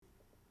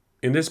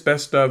In this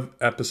best of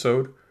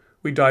episode,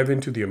 we dive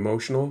into the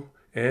emotional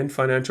and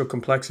financial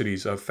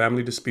complexities of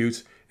family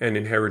disputes and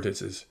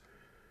inheritances,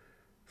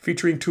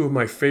 featuring two of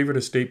my favorite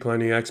estate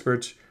planning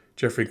experts,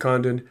 Jeffrey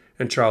Condon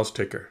and Charles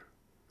Ticker.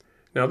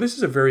 Now, this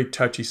is a very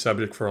touchy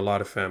subject for a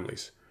lot of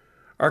families.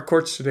 Our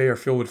courts today are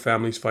filled with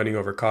families fighting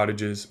over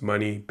cottages,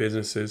 money,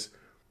 businesses.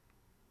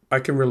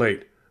 I can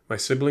relate. My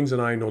siblings and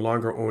I no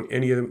longer own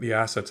any of the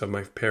assets of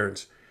my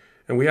parents,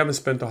 and we haven't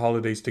spent the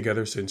holidays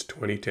together since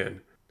 2010.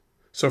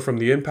 So, from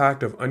the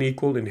impact of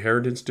unequal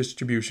inheritance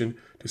distribution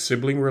to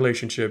sibling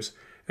relationships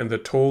and the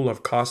toll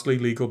of costly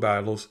legal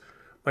battles,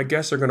 my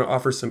guests are going to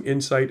offer some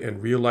insight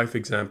and real life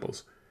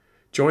examples.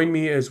 Join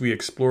me as we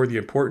explore the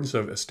importance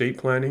of estate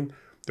planning,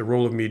 the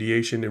role of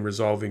mediation in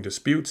resolving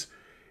disputes,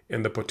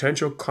 and the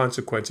potential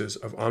consequences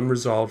of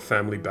unresolved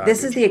family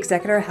This is baggage. the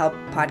Executor Help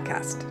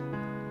Podcast.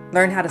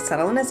 Learn how to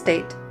settle an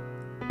estate,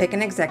 pick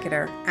an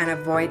executor, and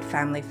avoid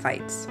family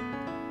fights.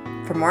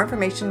 For more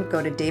information,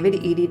 go to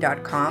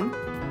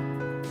davidedie.com.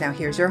 Now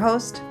here's your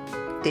host,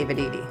 David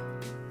Edie.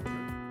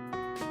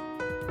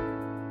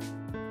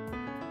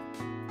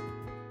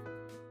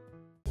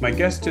 My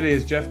guest today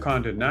is Jeff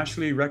Condon,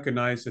 nationally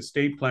recognized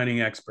estate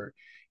planning expert.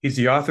 He's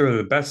the author of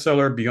the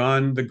bestseller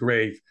Beyond the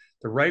Grave,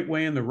 The Right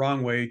Way and the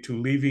Wrong Way to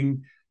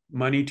Leaving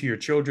Money to Your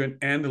Children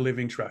and the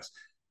Living Trust.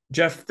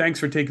 Jeff, thanks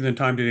for taking the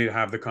time today to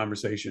have the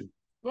conversation.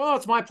 Well,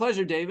 it's my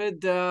pleasure,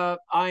 David. I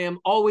am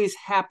always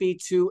happy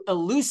to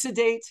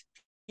elucidate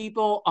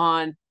people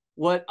on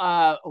what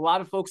a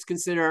lot of folks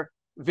consider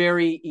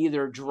very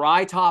either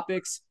dry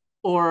topics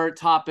or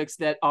topics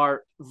that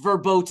are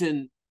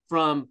verboten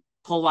from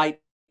polite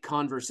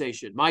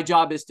conversation. My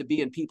job is to be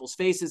in people's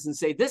faces and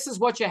say, this is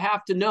what you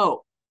have to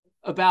know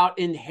about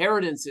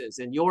inheritances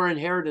and your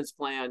inheritance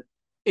plan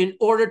in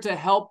order to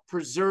help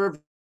preserve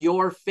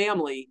your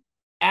family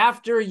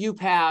after you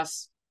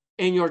pass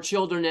and your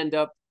children and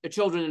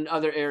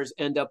other heirs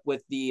end up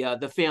with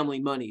the family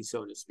money,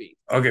 so to speak.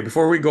 Okay,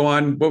 before we go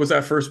on, what was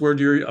that first word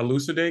you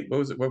elucidate? What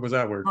was it? What was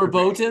that word?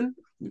 Verboten.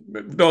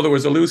 No, there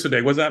was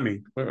elucidate. What does that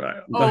mean?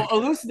 Oh,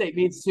 elucidate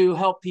means to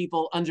help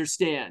people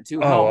understand, to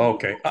help. Oh,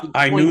 okay.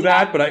 I knew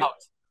that, but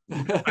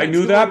I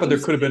knew that, but there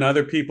could have been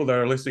other people that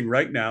are listening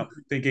right now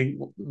thinking,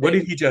 what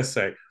did he just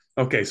say?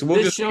 Okay, so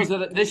this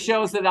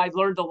shows that I've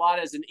learned a lot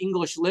as an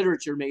English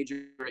literature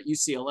major at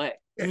UCLA.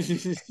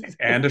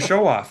 And a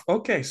show off.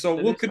 Okay, so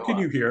we'll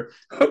continue here.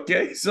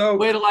 Okay, so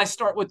wait till I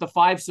start with the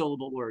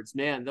 5-syllable words.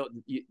 Man,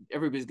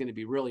 everybody's going to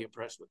be really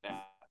impressed with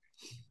that.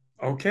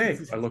 Okay,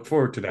 I look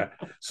forward to that.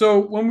 So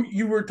when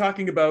you were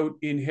talking about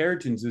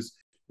inheritances,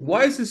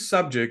 why is this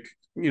subject,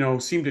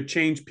 seem to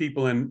change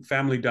people and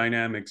family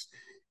dynamics?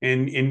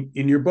 And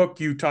in your book,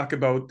 you talk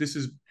about this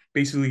is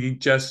basically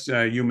just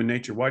human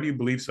nature. Why do you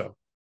believe so?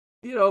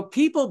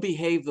 People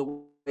behave the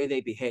way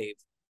they behave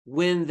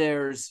when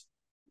there's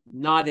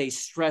not a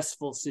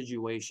stressful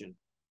situation.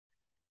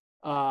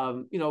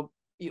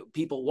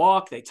 People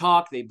walk, they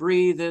talk, they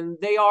breathe, and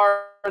they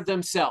are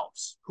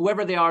themselves.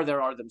 Whoever they are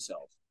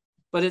themselves.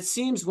 But it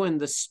seems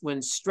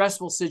when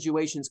stressful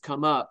situations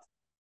come up,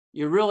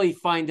 you really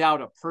find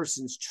out a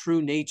person's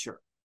true nature,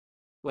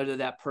 whether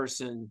that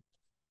person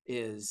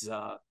is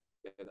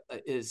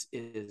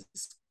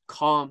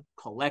calm,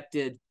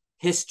 collected,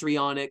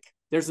 histrionic.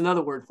 There's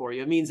another word for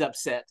you. It means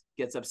upset,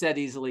 gets upset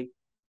easily.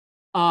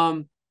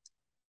 I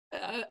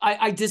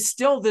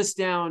distill this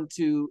down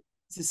to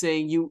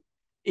saying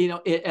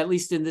at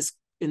least in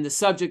the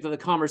subject of the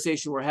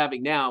conversation we're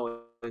having now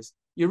is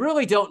you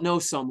really don't know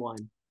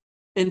someone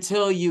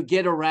until you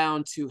get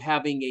around to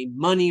having a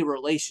money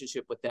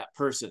relationship with that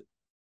person,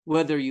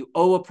 whether you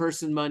owe a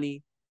person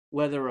money,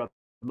 whether a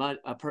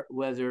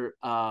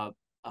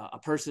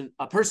person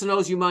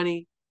owes you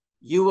money,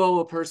 you owe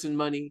a person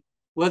money,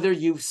 whether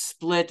you've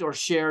split or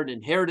shared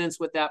inheritance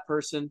with that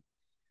person.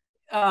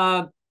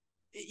 That's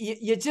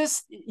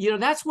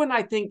when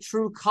I think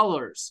true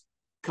colors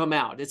come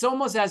out. It's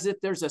almost as if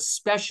there's a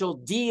special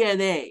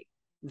DNA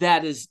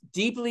that is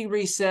deeply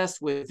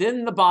recessed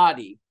within the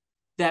body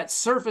that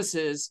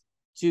surfaces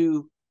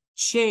to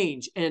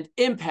change and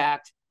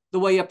impact the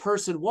way a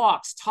person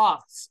walks,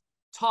 talks,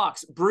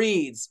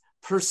 breathes,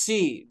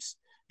 perceives.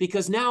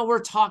 Because now we're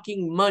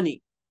talking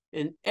money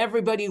and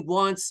everybody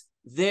wants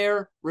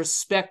their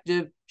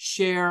respective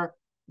share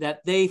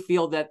that they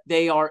feel that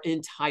they are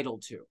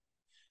entitled to.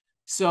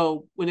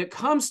 So when it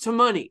comes to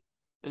money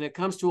and it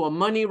comes to a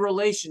money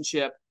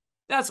relationship,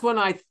 that's when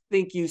I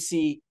think you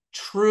see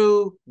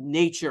true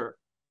nature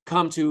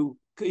come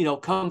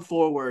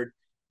forward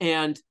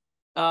and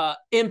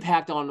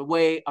impact on the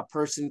way a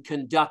person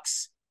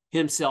conducts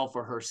himself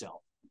or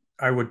herself.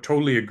 I would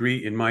totally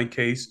agree in my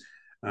case.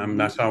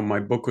 That's how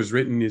my book was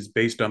written, is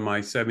based on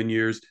my 7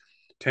 years,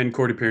 10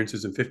 court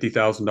appearances, and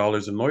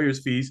 $50,000 in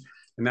lawyer's fees.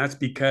 And that's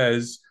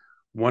because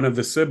one of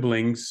the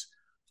siblings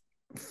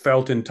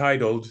felt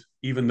entitled,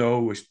 even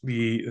though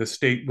the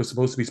estate was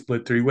supposed to be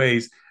split 3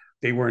 ways.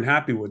 They weren't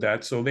happy with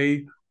that. So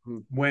they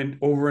went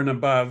over and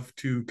above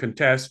to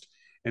contest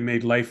and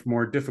made life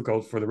more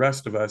difficult for the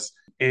rest of us.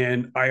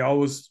 And I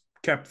always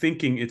kept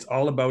thinking it's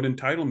all about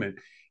entitlement.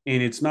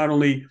 And it's not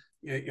only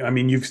I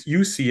mean,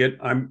 you see it.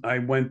 I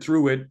went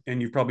through it,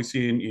 and you've probably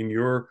seen in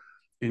your,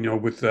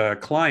 with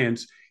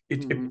clients.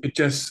 It, it Mhm. it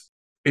just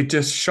it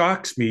just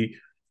shocks me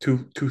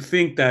to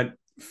think that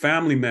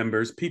family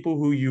members, people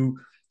who you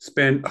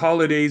spend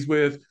holidays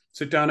with,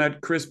 sit down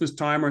at Christmas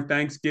time or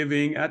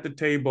Thanksgiving at the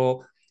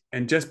table,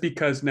 and just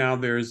because now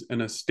there's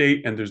an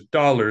estate and there's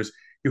dollars,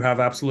 you have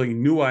absolutely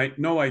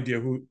no idea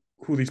who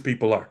these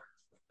people are.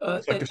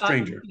 It's like a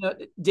stranger.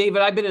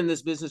 David, I've been in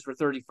this business for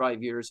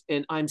 35 years,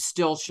 and I'm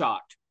still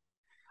shocked.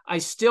 I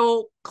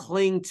still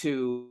cling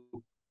to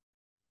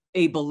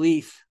a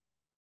belief,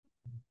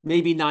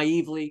 maybe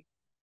naively,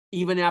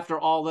 even after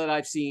all that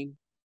I've seen,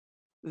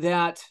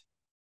 that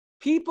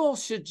people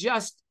should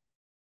just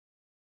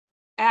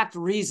act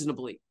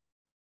reasonably,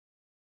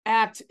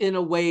 act in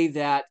a way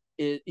that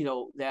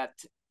that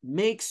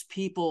makes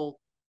people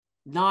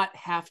not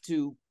have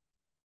to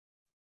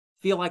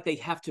feel like they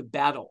have to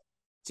battle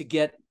to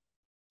get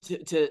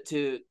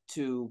to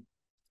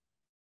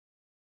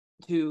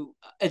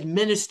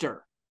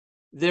administer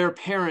their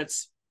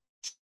parents'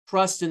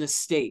 trust in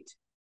estate.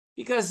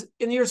 Because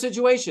in your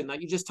situation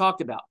that you just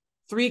talked about,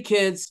 3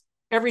 kids,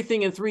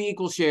 everything in 3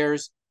 equal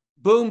shares,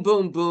 boom,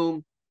 boom,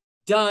 boom,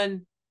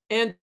 done,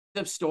 end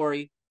of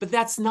story. But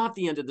that's not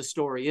the end of the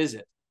story, is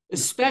it?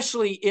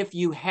 Especially if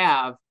you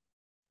have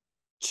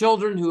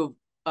children who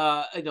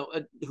are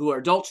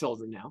adult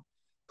children now,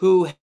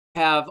 who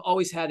have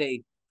always had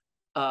a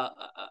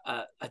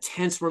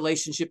tense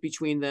relationship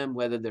between them,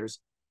 whether there's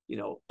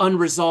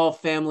unresolved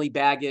family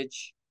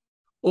baggage,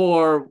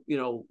 or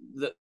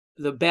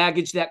the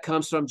baggage that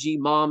comes from, gee,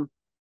 mom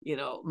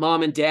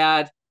and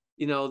dad,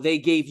 they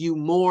gave you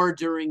more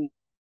during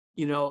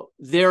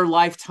their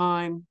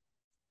lifetime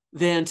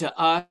than to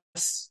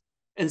us,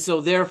 and so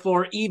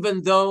therefore,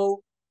 even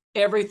though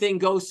everything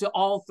goes to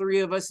all 3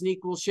 of us in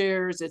equal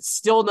shares, it's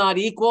still not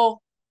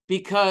equal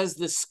because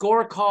the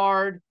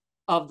scorecard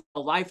of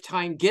the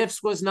lifetime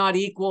gifts was not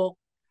equal.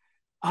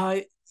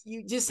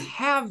 You just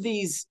have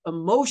these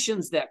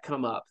emotions that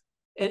come up.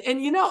 And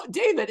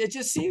David, it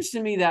just seems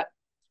to me that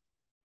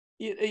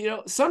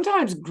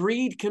sometimes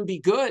greed can be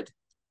good.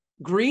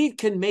 Greed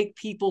can make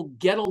people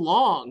get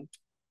along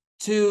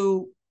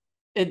to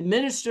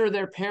administer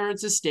their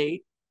parents'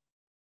 estate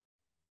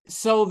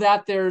so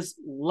that there's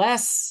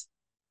less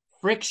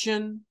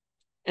friction,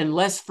 and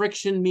less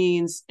friction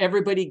means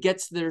everybody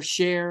gets their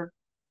share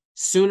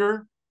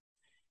sooner.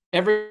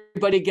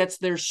 Everybody gets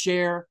their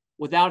share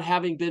without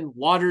having been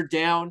watered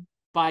down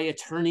by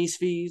attorney's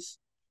fees.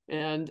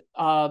 And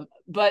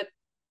but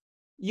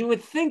you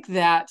would think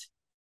that,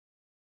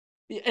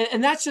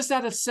 and that's just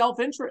out of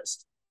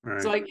self-interest.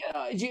 It's Right.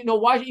 like,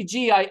 why?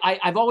 Gee,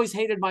 I've always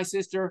hated my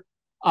sister.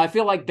 I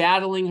feel like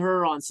battling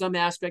her on some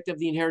aspect of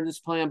the inheritance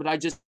plan, but I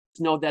just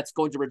know that's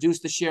going to reduce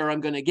the share I'm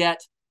going to get,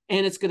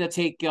 and it's going to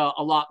take a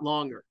lot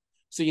longer.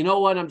 So you know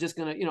what? I'm just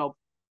going to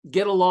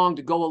get along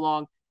to go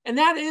along, and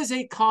that is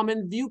a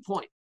common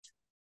viewpoint.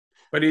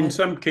 But in And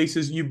some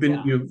cases, you've been,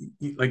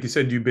 yeah, like you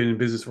said, you've been in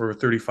business for over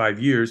 35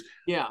 years.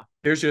 yeah,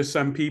 There's just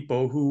some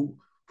people who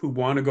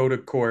want to go to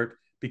court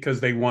because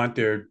they want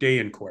their day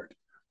in court.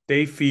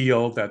 They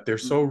feel that they're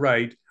so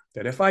right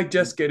that if I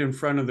just get in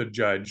front of the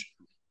judge,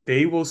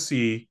 they will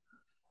see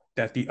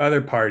that the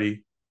other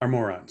party are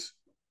morons.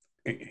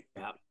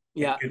 yeah,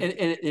 yeah.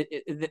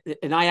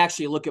 And I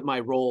actually look at my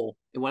role,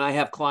 and when I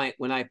have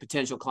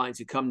potential clients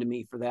who come to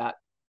me for that,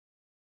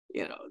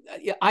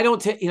 I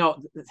don't take,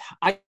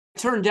 I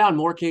turn down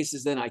more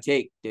cases than I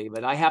take,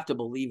 David. I have to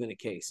believe in a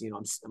case.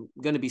 I'm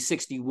going to be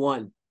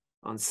 61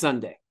 on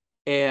Sunday,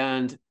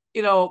 and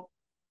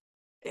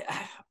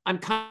I'm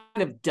kind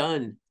of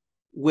done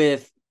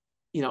with,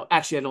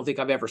 actually, I don't think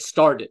I've ever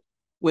started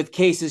with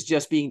cases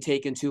just being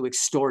taken to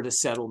extort a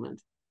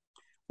settlement,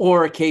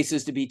 or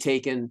cases to be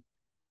taken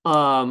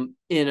in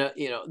a,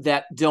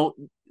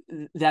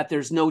 that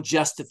there's no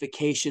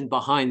justification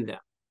behind them.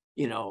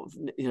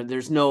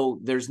 There's no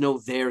there's no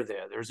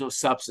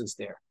substance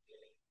there.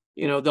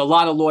 A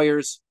lot of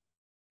lawyers,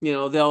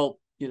 they'll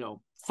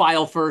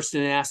file first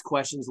and ask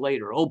questions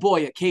later. Oh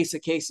boy, a case.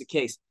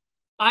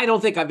 I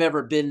don't think I've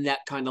ever been that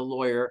kind of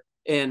lawyer.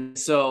 And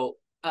so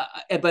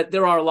but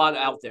there are a lot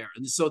out there,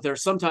 and so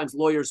there's sometimes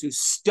lawyers who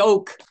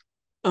stoke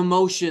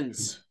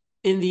emotions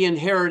in the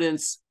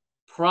inheritance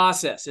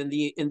process, in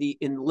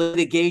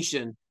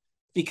litigation,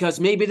 because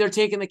maybe they're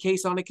taking the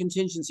case on a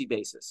contingency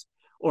basis,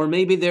 or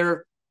maybe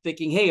they're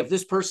thinking, hey, if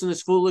this person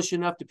is foolish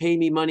enough to pay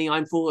me money,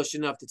 I'm foolish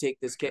enough to take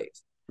this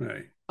case.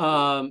 Right.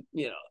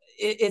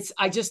 It's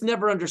I just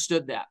never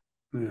understood that,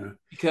 Yeah.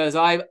 because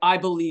I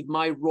believe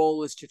my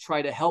role is to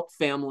try to help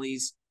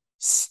families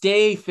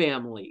stay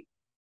family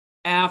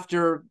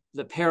after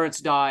the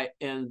parents die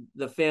and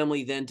the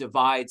family then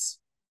divides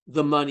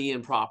the money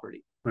and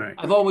property. Right.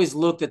 I've always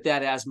looked at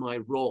that as my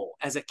role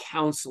as a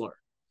counselor,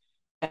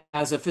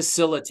 as a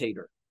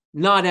facilitator,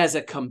 not as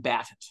a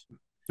combatant.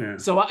 Yeah.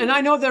 So, and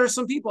I know there are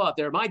some people out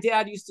there. My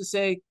dad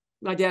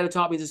had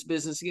taught me this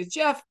business. He goes,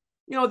 Jeff,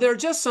 there are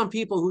just some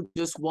people who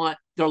just want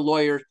their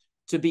lawyer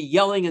to be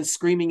yelling and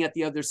screaming at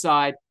the other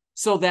side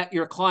so that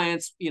your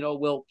clients,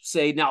 will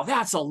say, now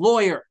that's a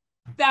lawyer.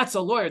 That's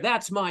a lawyer.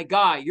 That's my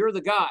guy. You're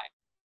the guy.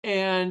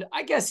 And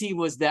I guess he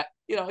was that,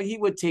 he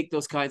would take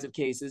those kinds of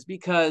cases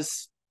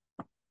because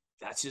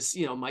that's just,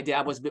 my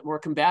dad was a bit more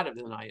combative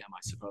than I am, I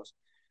suppose.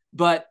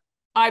 But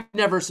I've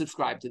never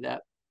subscribed to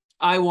that.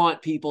 I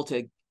want people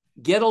to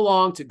get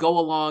along, to go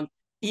along,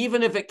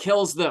 even if it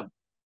kills them,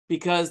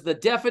 because the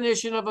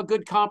definition of a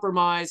good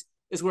compromise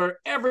is where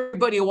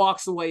everybody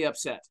walks away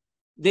upset.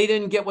 They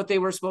didn't get what they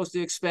were supposed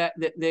to expect,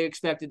 that they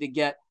expected to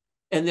get,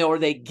 or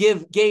they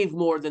gave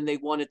more than they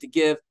wanted to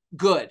give.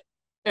 Good.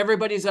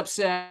 Everybody's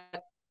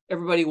upset.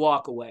 Everybody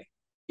walk away.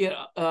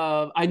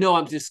 I know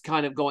I'm just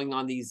kind of going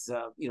on these,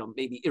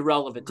 maybe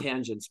irrelevant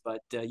tangents,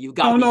 but you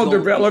got me No, they're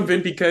going.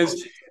 relevant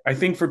because I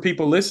think for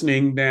people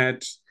listening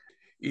that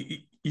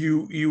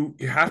you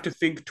have to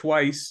think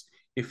twice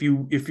if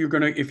you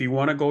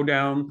want to go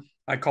down.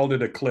 I called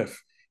it a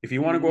cliff. If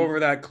you want to go over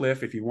that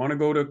cliff, if you want to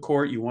go to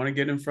court, you want to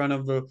get in front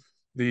of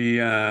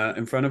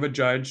in front of a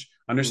judge.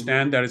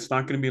 Understand that it's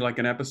not going to be like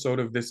an episode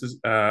of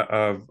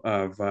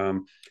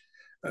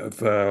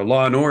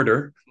Law and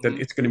Order that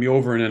it's going to be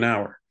over in an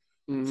hour.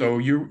 So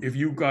if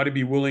you got to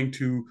be willing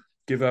to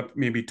give up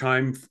maybe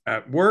time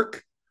at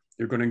work,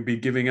 you're going to be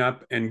giving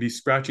up and be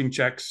scratching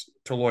checks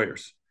to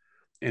lawyers.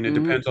 And it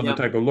depends on the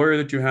type of lawyer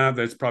that you have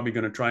that's probably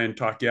going to try and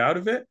talk you out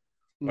of it.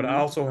 But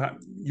also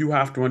you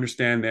have to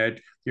understand that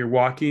you're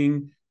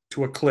walking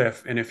to a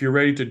cliff. And if you're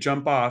ready to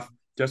jump off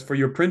just for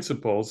your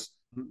principles,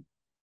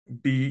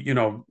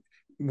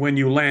 when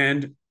you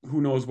land,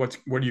 who knows what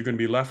are you going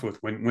to be left with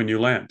when you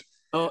land.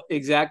 Oh,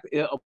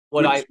 exactly.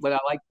 What I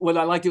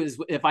like to do is,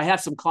 if I have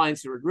some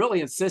clients who are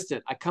really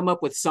insistent, I come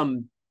up with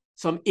some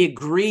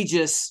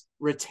egregious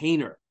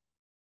retainer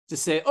to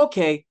say,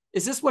 okay,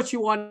 is this what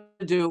you want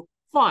to do?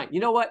 Fine. You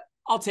know what?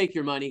 I'll take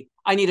your money.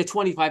 I need a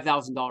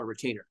 $25,000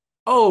 retainer.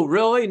 Oh,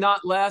 really?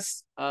 Not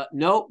less?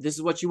 No, this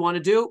is what you want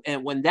to do.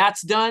 And when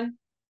that's done,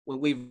 when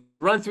we've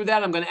run through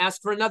that, I'm going to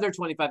ask for another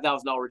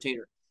 $25,000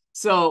 retainer.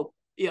 So,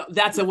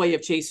 that's a way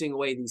of chasing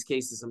away these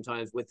cases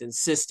sometimes with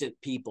insistent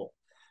people.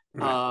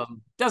 Right.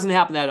 Doesn't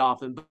happen that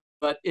often,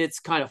 but it's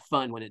kind of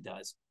fun when it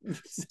does.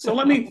 So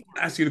let me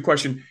ask you the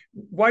question.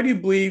 Why do you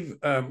believe,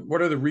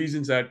 what are the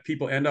reasons that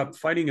people end up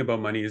fighting about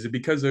money? Is it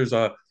because there's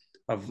a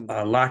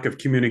lack of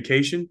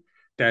communication,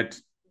 that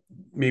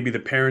maybe the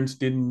parents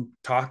didn't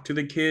talk to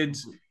the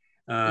kids?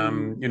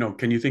 Can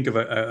you think of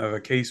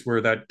a case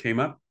where that came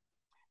up?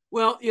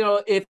 Well,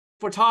 if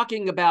we're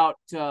talking about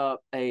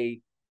a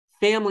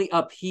family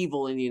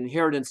upheaval in the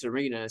inheritance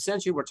arena,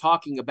 essentially we're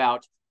talking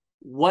about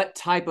what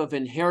type of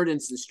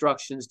inheritance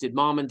instructions did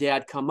mom and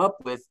dad come up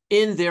with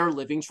in their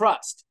living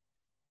trust?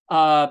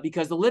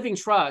 Because the living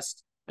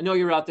trust, I know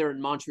you're out there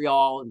in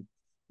Montreal, and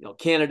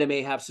Canada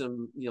may have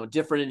some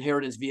different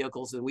inheritance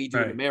vehicles than we do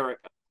in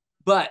America,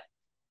 but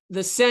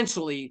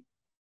essentially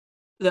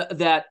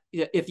that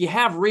if you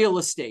have real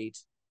estate,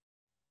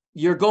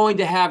 you're going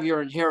to have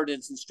your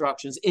inheritance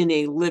instructions in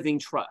a living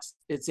trust.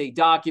 It's a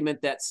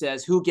document that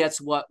says who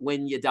gets what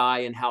when you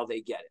die and how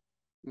they get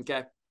it.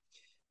 Okay,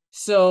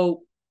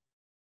 so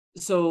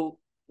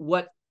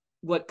what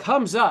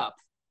comes up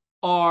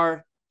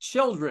are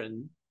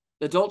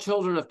adult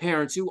children of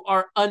parents who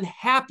are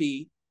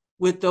unhappy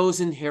with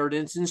those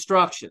inheritance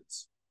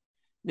instructions.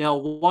 Now,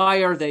 why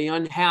are they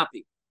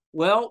unhappy?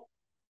 Well,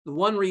 the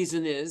one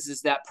reason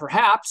is that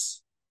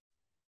perhaps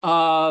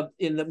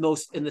in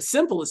the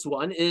simplest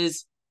one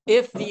is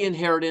if the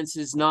inheritance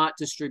is not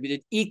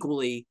distributed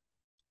equally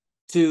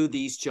to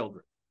these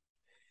children.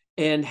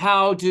 And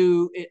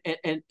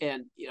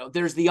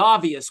there's the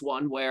obvious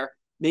one where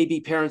maybe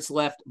parents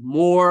left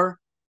more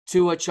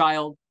to a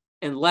child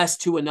and less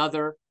to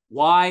another.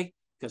 Why?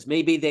 Because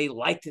maybe they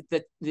liked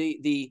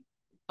the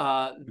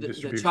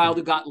child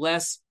who got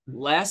less.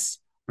 Right.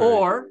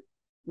 Or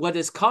what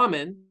is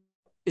common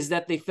is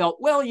that they felt,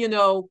 well,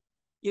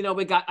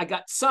 I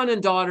got son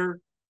and daughter,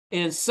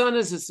 and son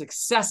is a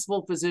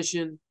successful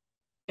physician,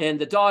 and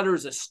the daughter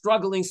is a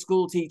struggling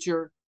school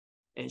teacher,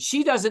 and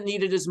she doesn't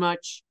need it as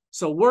much.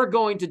 So we're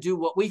going to do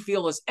what we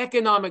feel is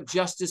economic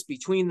justice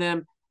between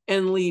them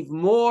and leave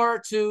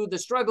more to the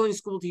struggling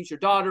school teacher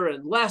daughter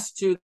and less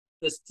to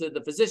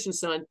the physician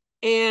son,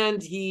 and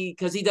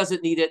because he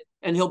doesn't need it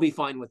and he'll be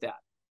fine with that.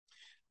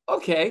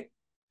 Okay,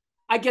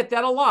 I get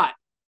that a lot.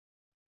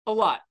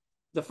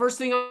 The first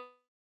thing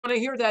when I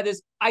hear that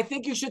is, I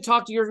think you should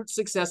talk to your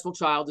successful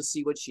child to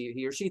see what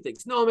he or she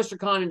thinks. No, Mr.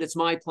 Condon, it's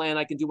my plan.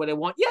 I can do what I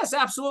want. Yes,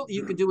 absolutely,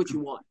 you can do what you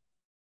want.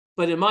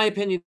 But in my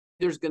opinion,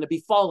 there's going to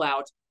be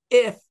fallout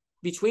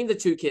between the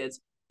two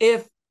kids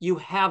if you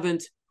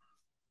haven't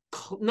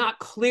not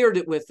cleared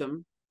it with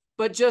them,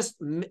 but just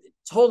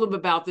told them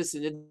about this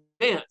in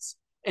advance.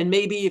 And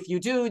maybe if you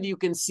do, you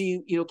can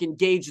can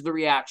gauge the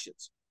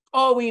reactions.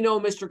 Oh, we know,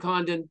 Mr.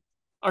 Condon,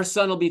 our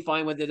son will be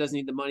fine with it, doesn't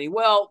need the money.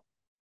 Well,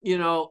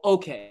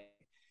 okay.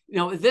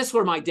 If this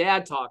were my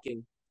dad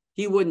talking,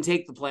 he wouldn't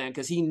take the plan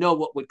because he know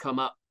what would come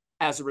up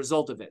as a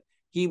result of it.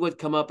 He would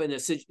come up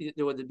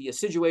there would be a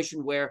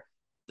situation where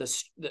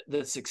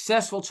the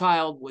successful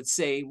child would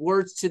say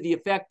words to the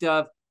effect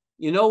of,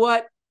 you know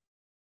what?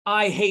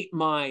 I hate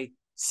my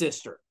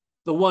sister.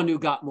 the one who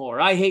got more.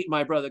 I hate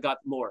my brother got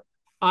more.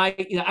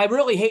 I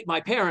really hate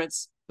my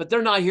parents, but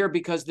they're not here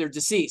because they're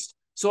deceased.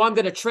 So I'm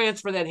going to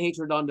transfer that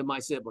hatred onto my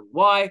sibling.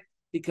 Why?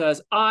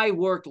 Because I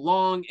worked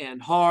long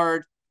and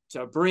hard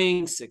to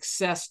bring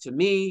success to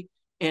me.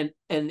 And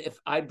if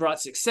I brought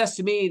success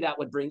to me, that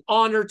would bring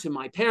honor to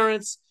my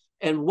parents.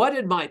 And what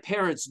did my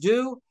parents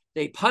do?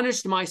 They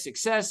punished my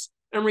success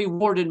and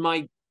rewarded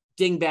my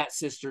dingbat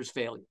sister's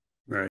failure.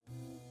 Right.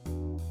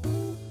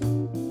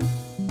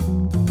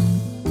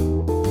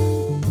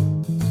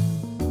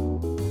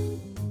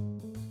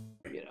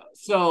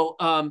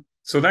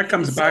 So that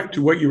comes back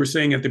to what you were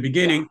saying at the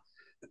beginning,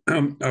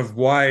 of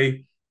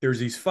why there's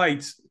these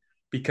fights,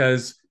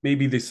 because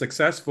maybe the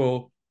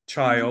successful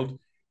child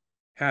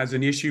has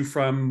an issue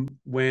from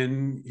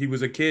when he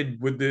was a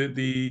kid with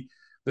the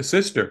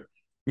sister.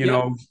 You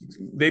know,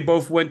 they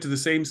both went to the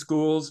same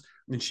schools,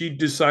 and she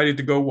decided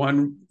to go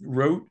one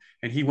route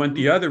and he went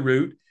the other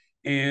route.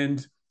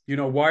 And, you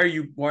know, why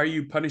are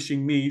you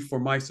punishing me for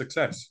my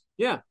success?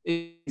 Yeah,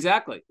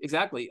 exactly.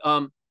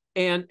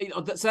 And you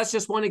know, so that's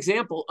just one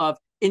example of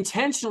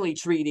intentionally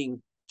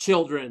treating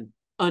children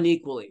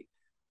unequally.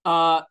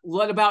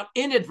 What about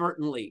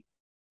inadvertently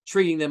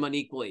treating them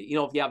unequally? You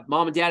know, if you have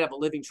mom and dad have a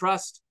living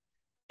trust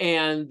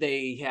and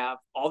they have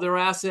all their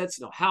assets,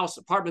 you know, house,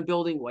 apartment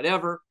building,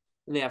 whatever,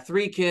 and they have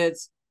 3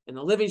 kids, and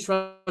the living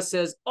trust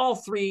says all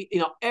 3, you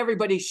know,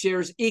 everybody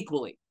shares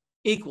equally.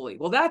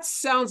 Well, that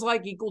sounds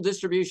like equal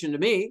distribution to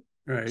me.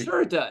 Right.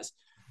 Sure, it does.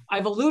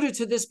 I've alluded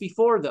to this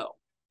before, though.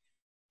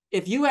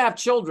 If you have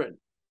children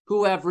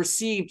who have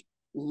received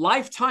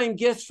lifetime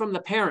gifts from the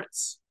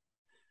parents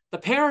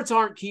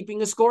aren't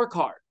keeping a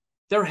scorecard.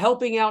 They're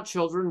helping out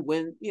children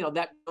when, you know,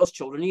 that those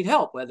children need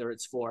help, whether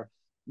it's for,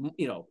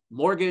 you know,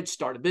 mortgage,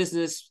 start a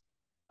business,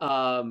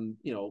 the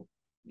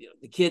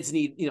kids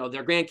need, you know,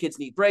 their grandkids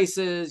need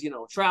braces, you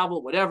know,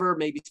 travel, whatever,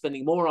 maybe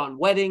spending more on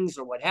weddings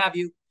or what have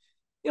you.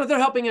 You know, they're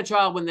helping a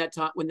child when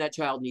that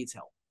child needs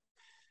help.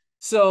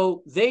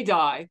 So they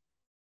die.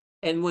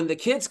 And when the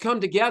kids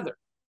come together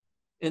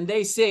and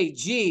they say,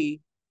 gee,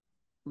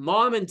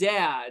 mom and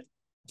dad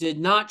did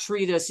not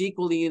treat us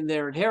equally in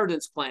their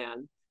inheritance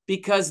plan,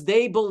 because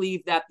they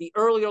believe that the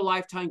earlier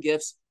lifetime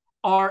gifts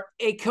are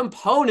a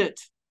component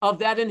of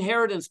that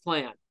inheritance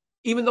plan,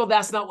 even though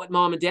that's not what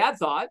mom and dad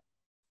thought,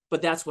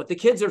 but that's what the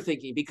kids are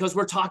thinking, because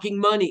we're talking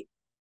money.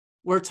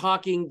 We're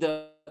talking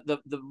the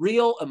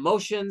real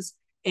emotions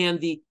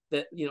and the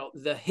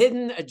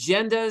hidden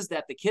agendas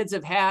that the kids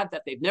have had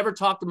that they've never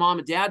talked to mom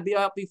and dad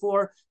about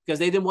before, because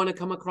they didn't want to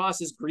come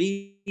across as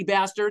greedy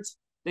bastards.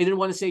 They didn't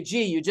want to say,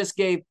 gee, you just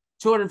gave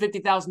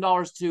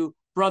 $250,000 to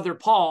brother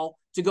Paul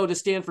to go to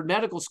Stanford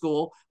Medical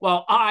School,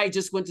 while I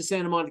just went to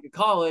Santa Monica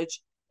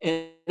College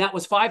and that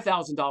was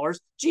 $5,000.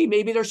 Gee,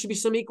 maybe there should be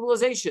some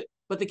equalization.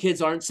 But the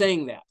kids aren't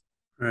saying that,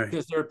 Right.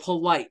 because they're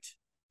polite.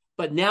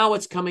 But now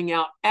it's coming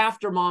out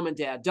after mom and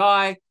dad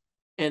die,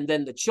 and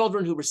then the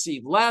children who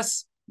receive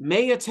less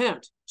may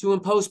attempt to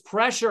impose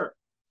pressure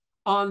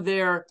on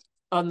the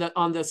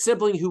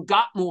sibling who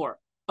got more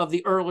of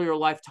the earlier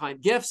lifetime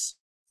gifts,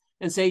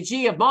 and say,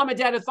 gee, if mom and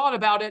dad had thought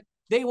about it,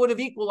 they would have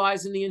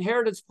equalized in the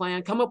inheritance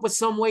plan, come up with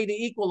some way to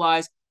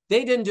equalize.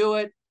 They didn't do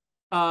it.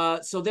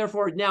 So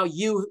therefore, now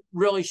you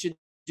really should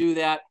do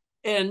that.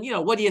 And, you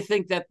know, what do you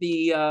think that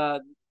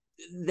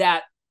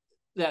that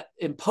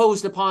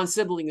imposed upon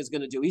sibling is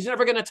going to do? He's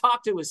never going to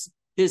talk to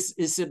his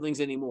siblings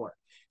anymore.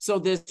 So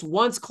this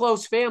once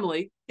close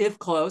family, if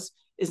close,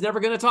 is never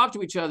going to talk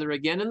to each other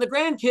again. And the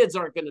grandkids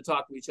aren't going to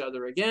talk to each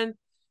other again.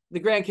 The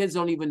grandkids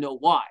don't even know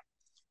why.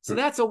 So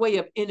that's a way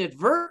of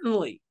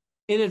inadvertently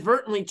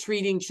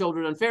treating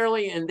children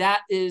unfairly. And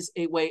that is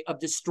a way of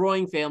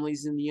destroying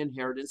families in the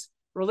inheritance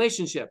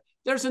relationship.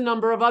 There's a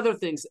number of other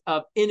things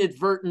of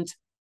inadvertent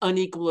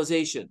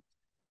unequalization.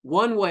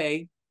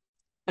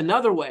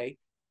 Another way,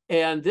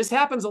 and this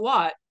happens a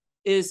lot,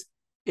 is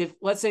if,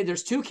 let's say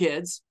there's 2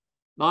 kids,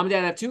 mom and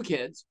dad have 2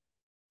 kids,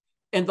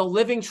 and the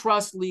living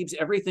trust leaves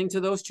everything to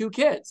those 2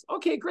 kids.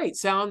 Okay, great.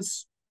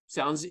 Sounds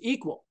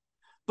equal.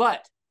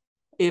 But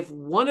if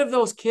one of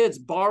those kids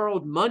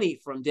borrowed money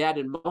from dad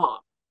and mom,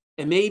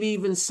 and maybe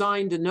even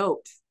signed a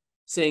note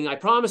saying, I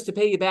promise to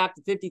pay you back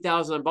the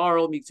 $50,000 I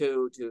borrowed me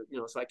to, you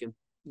know, so I can,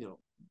 you know,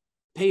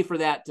 pay for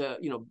that,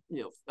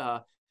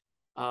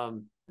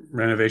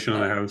 renovation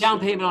on the house, down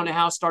payment on a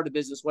house, start a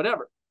business,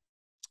 whatever.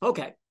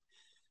 Okay.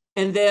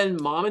 And then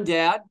mom and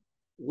dad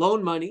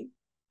loan money,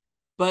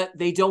 but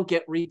they don't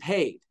get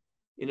repaid,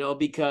 you know,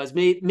 because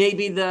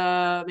maybe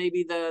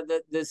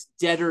this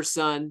debtor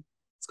son,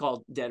 it's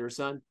called debtor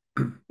son,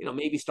 you know,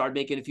 maybe started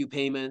making a few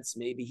payments.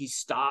 Maybe he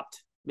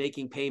stopped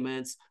making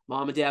payments.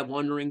 Mom and dad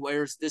wondering,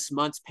 where's this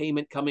month's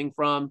payment coming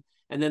from?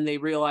 And then they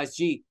realize,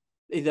 gee,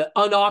 the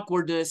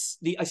awkwardness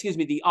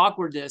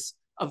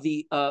of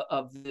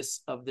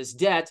this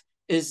debt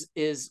is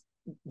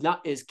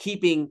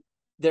keeping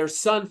their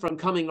son from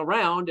coming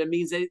around, and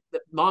means that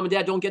mom and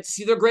dad don't get to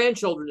see their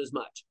grandchildren as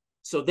much.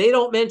 So they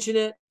don't mention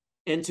it.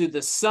 And to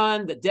the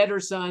son, the debtor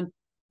son,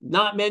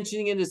 not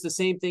mentioning it is the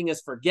same thing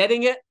as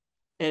forgetting it.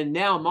 And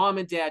now mom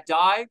and dad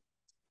die,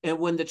 And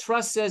when the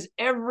trust says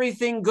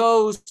everything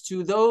goes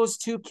to those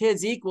two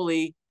kids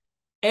equally,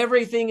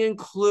 everything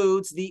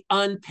includes the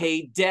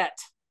unpaid debt,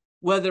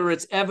 whether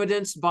it's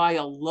evidenced by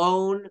a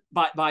loan,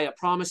 by a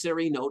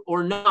promissory note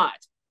or not.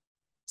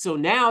 So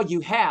now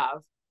you have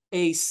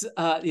a sibling,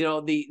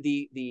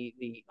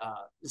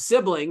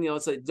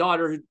 it's a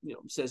daughter who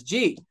says,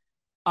 gee,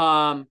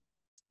 mom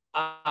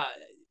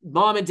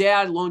and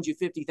dad loaned you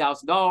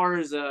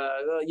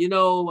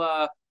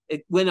 $50,000.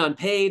 It went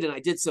unpaid, and I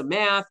did some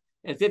math,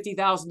 and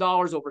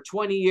 $50,000 over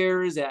 20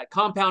 years at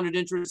compounded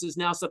interest is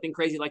now something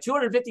crazy like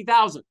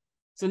 $250,000.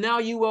 So now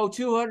you owe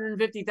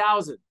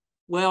 $250,000.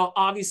 Well,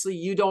 obviously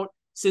you don't,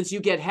 since you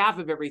get half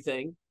of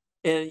everything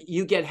and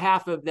you get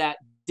half of that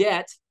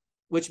debt,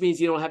 which means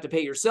you don't have to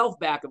pay yourself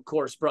back, of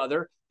course,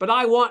 brother, but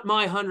I want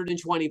my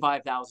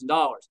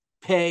 $125,000.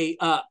 Pay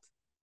up.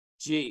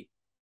 Gee,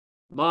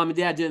 mom and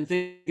dad didn't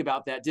think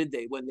about that, did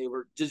they, when they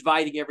were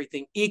dividing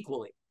everything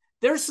equally?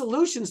 There's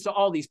solutions to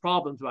all these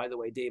problems, by the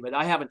way, David.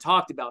 I haven't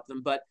talked about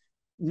them, but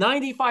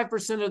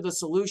 95% of the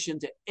solution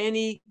to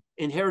any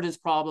inheritance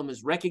problem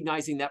is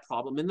recognizing that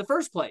problem in the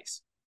first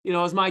place.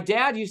 As my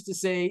dad used to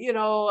say,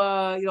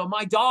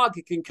 my dog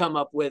can come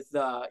up with,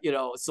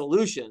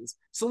 solutions.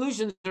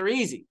 Solutions are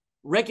easy.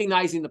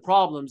 Recognizing the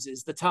problems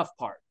is the tough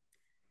part.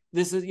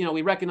 This is,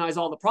 we recognize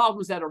all the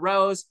problems that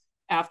arose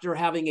after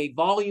having a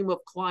volume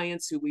of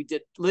clients who we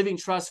did living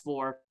trust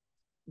for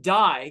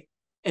die.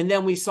 And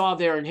then we saw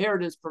their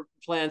inheritance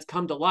plans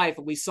come to life,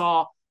 and we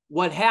saw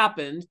what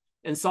happened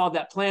and saw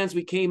that plans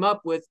we came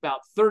up with about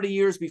 30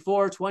 years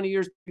before, 20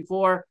 years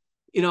before,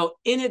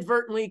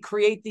 inadvertently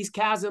create these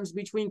chasms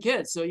between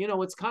kids. So,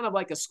 it's kind of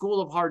like a school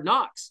of hard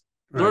knocks.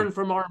 Right. Learn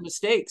from our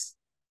mistakes.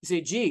 You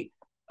say, gee,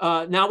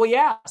 now we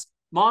ask,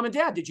 mom and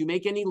dad, did you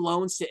make any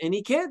loans to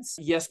any kids?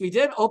 Yes, we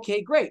did.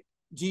 Okay, great.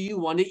 Do you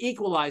want to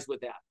equalize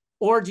with that?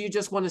 Or do you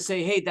just want to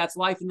say, hey, that's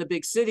life in the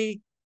big city,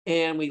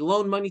 and we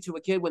loan money to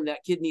a kid when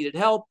that kid needed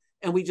help,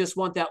 and we just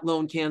want that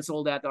loan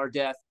canceled at our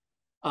death,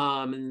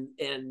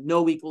 and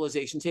no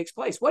equalization takes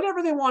place?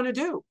 Whatever they want to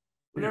do,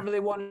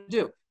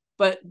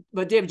 But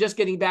David, just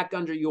getting back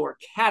under your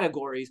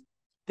categories,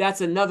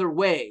 that's another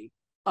way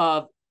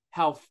of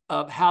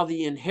how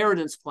the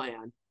inheritance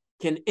plan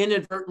can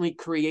inadvertently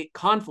create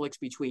conflicts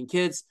between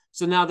kids.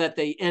 So now that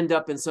they end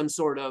up in some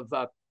sort of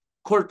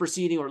court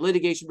proceeding or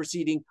litigation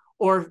proceeding,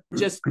 or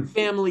just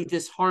family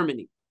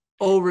disharmony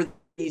over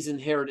these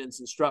inheritance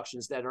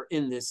instructions that are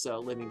in this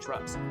living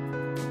trust.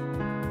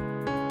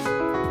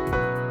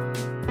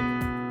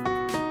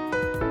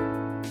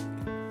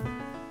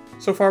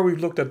 So far, we've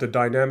looked at the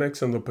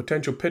dynamics and the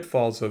potential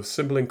pitfalls of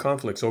sibling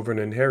conflicts over an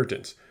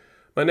inheritance.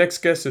 My next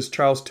guest is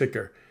Charles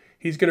Ticker.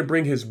 He's going to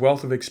bring his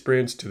wealth of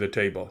experience to the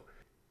table.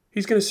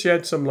 He's going to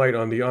shed some light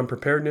on the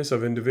unpreparedness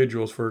of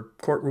individuals for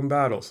courtroom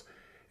battles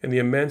and the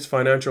immense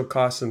financial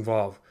costs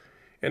involved,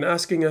 and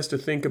asking us to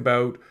think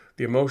about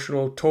the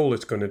emotional toll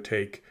it's going to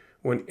take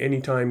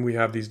anytime we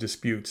have these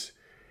disputes.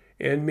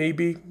 And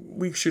maybe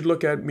we should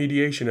look at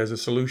mediation as a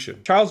solution.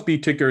 Charles B.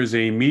 Ticker is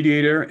a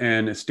mediator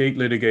and estate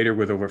litigator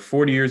with over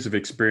 40 years of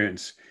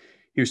experience.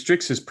 He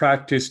restricts his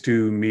practice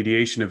to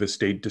mediation of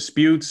estate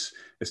disputes,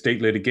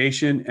 estate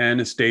litigation, and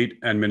estate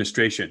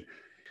administration.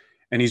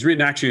 And he's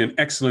written actually an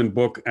excellent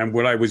book, and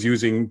what I was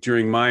using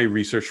during my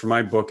research for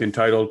my book,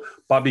 entitled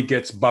Bobby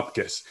Gets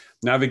Bupkis,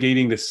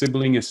 Navigating the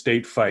Sibling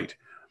Estate Fight.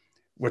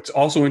 What's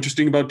also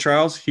interesting about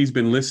Charles, he's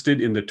been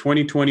listed in the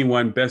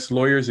 2021 Best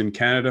Lawyers in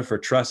Canada for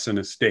Trusts and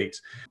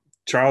Estates.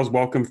 Charles,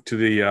 welcome to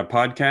the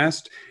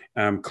podcast.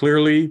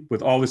 Clearly,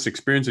 with all this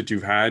experience that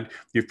you've had,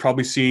 you've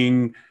probably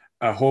seen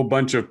a whole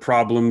bunch of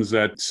problems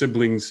that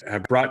siblings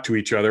have brought to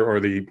each other,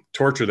 or the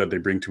torture that they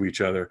bring to each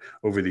other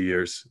over the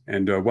years.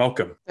 And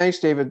welcome. Thanks,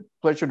 David.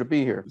 Pleasure to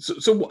be here.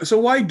 So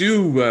why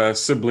do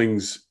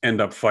siblings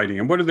end up fighting,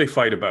 and what do they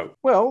fight about?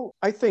 Well,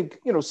 I think,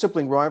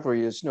 sibling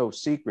rivalry is no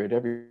secret.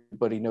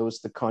 Everybody knows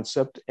the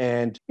concept.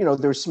 And,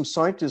 there's some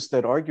scientists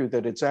that argue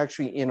that it's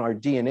actually in our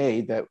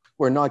DNA that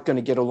we're not going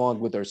to get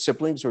along with our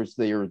siblings, or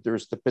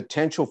there's the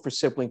potential for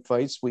sibling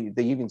fights.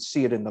 They even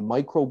see it in the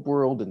microbe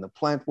world, in the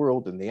plant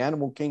world, in the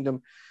animal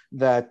kingdom,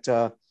 that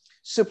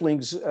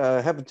siblings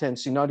have a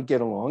tendency not to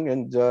get along.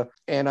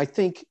 And I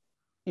think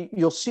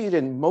you'll see it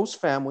in most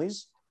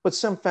families, but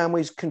some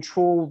families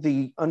control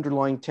the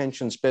underlying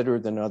tensions better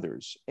than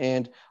others.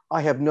 And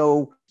I have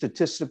no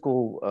statistics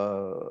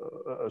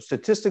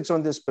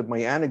on this, but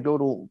my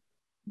anecdotal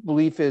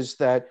belief is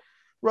that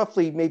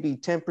roughly maybe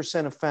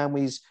 10% of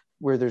families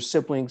where their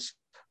siblings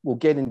will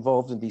get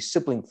involved in these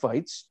sibling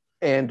fights.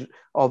 And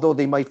although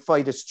they might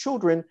fight as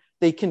children,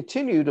 they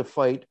continue to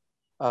fight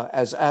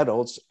as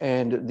adults.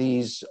 And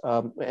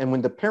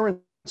when the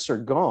parents are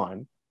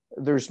gone,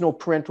 there's no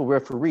parental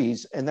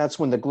referees, and that's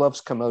when the gloves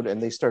come out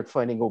and they start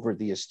fighting over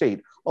the estate.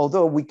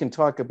 Although we can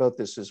talk about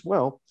this as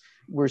well,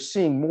 we're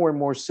seeing more and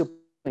more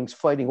siblings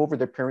fighting over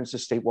their parents'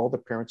 estate while the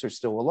parents are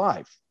still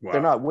alive. Wow.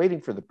 They're not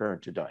waiting for the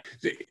parent to die.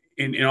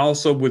 And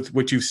also with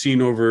what you've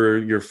seen over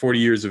your 40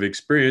 years of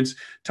experience,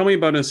 tell me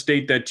about an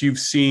estate that you've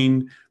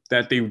seen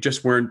that they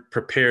just weren't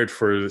prepared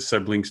for the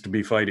siblings to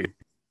be fighting.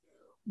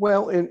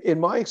 Well, in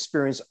my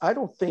experience, I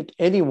don't think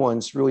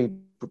anyone's really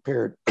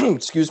prepared,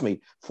 excuse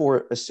me,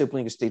 for a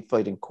sibling estate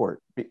fight in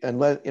court.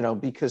 Unless,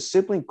 because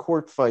sibling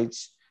court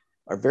fights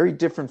are very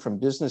different from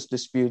business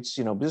disputes.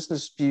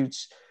 Business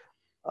disputes,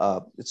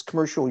 it's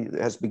commercial, it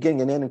has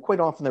beginning and end, and quite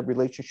often that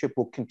relationship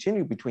will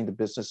continue between the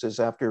businesses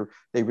after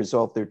they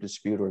resolve their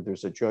dispute or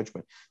there's a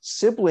judgment.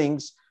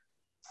 Siblings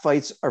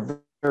fights are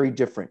very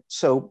different.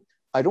 So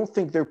I don't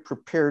think they're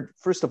prepared,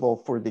 first of all,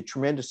 for the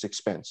tremendous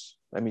expense.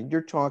 I mean,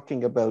 you're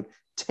talking about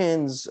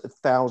tens of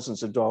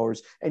thousands of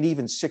dollars and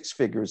even six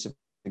figures if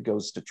it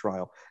goes to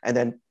trial. And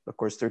then, of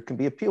course, there can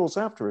be appeals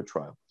after a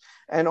trial.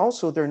 And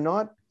also, they're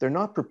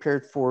not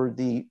prepared for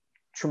the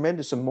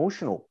tremendous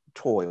emotional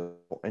toil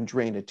and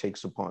drain it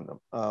takes upon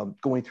them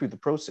going through the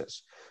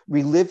process,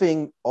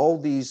 reliving all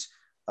these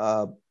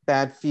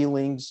bad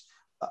feelings.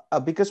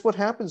 Because what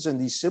happens in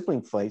these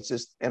sibling fights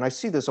is, and I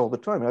see this all the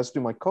time, as do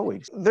my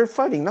colleagues, they're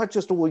fighting not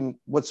just only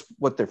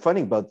what they're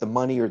fighting about, the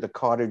money or the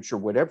cottage or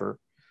whatever.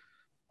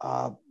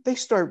 They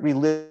start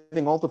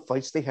reliving all the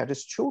fights they had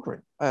as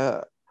children.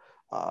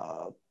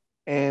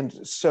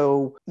 And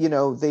so,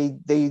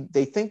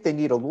 they think they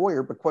need a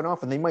lawyer, but quite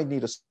often they might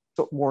need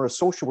more a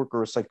social worker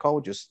or a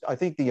psychologist. I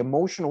think the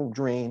emotional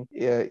drain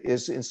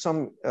is in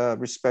some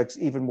respects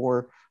even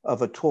more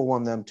of a toll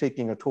on them,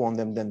 taking a toll on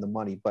them than the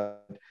money,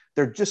 but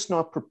they're just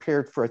not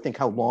prepared for, I think,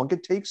 how long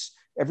it takes.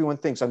 Everyone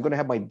thinks I'm going to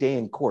have my day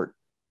in court.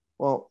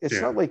 Well,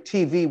 it's not like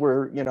TV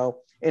where,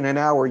 in an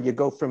hour you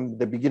go from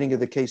the beginning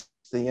of the case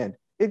to the end.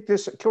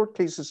 Court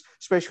cases,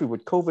 especially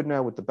with COVID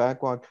now, with the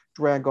backlog,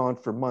 drag on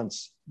for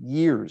months,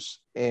 years.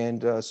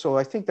 And so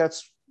I think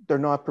they're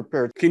not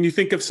prepared. Can you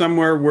think of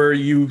somewhere where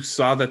you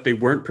saw that they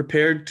weren't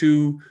prepared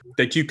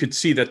that you could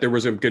see that there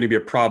was going to be a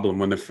problem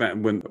when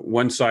when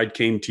one side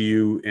came to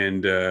you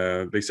and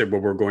they said, well,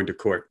 we're going to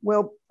court?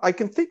 Well, I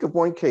can think of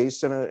one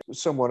case, and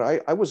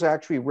I was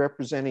actually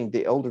representing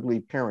the elderly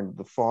parent,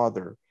 the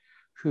father,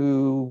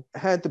 who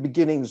had the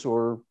beginnings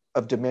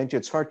of dementia.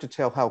 It's hard to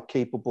tell how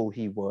capable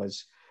he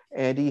was.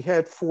 And he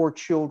had 4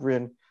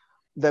 children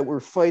that were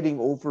fighting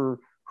over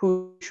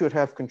who should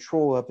have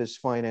control of his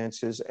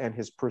finances and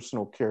his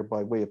personal care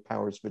by way of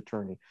powers of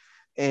attorney.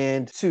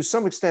 And to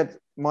some extent,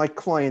 my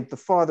client, the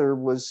father,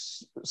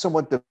 was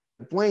somewhat to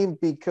blame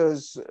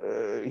because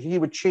he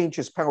would change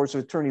his powers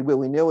of attorney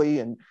willy-nilly,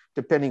 and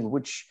depending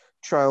which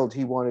child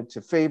he wanted to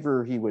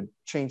favor, he would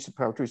change the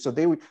power of attorney. So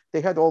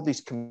they had all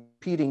these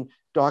competing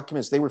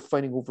documents. They were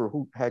fighting over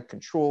who had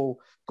control,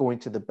 going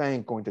to the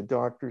bank, going to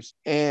doctors,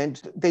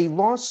 and they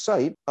lost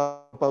sight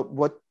about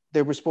what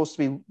they were supposed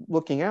to be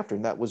looking after,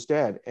 and that was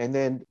dad. And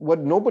then what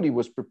nobody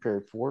was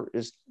prepared for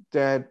is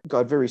dad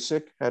got very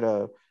sick, had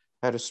a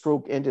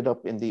stroke, ended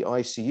up in the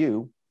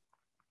ICU,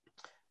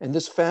 and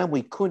this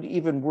family couldn't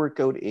even work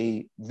out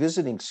a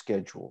visiting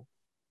schedule.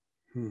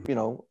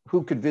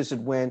 Who could visit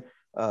when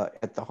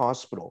at the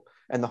hospital.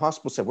 And the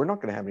hospital said, we're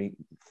not going to have any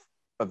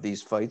of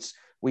these fights.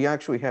 We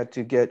actually had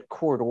to get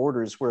court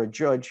orders where a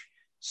judge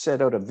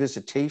set out a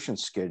visitation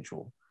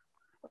schedule,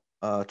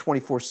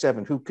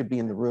 24/7, who could be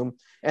in the room.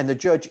 And the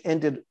judge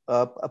ended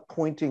up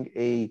appointing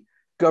a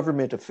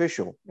government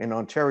official in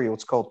Ontario.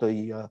 It's called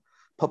the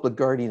public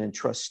guardian and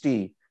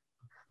trustee.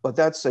 But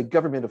that's a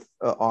government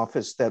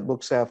office that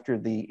looks after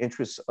the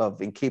interests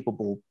of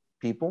incapable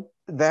people.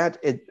 That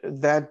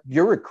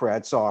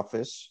bureaucrat's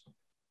office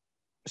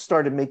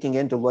started making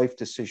end-of-life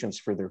decisions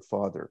for their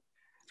father.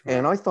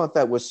 And I thought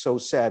that was so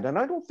sad. And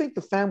I don't think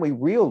the family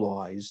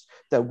realized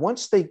that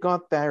once they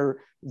got their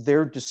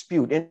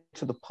dispute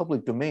into the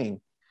public domain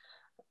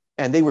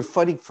and they were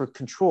fighting for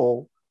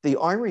control, the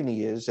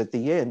irony is at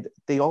the end,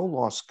 they all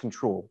lost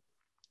control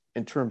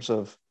in terms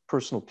of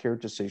personal care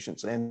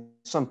decisions. And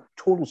some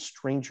total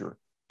stranger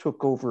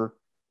took over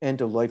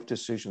end-of-life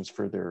decisions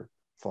for their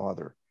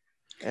father.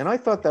 And I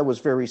thought that was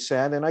very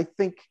sad. And I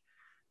think,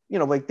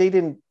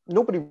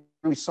 nobody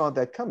really saw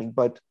that coming,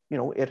 but,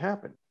 it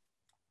happened.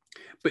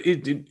 But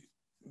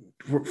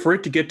for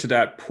it to get to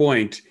that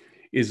point,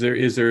 is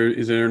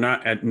there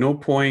not, at no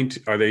point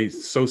are they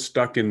so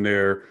stuck in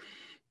their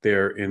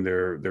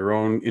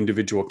own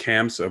individual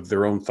camps of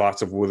their own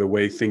thoughts of the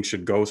way things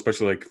should go,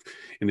 especially like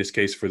in this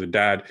case for the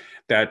dad,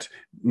 that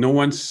no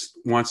one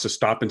wants to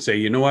stop and say,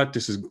 you know what,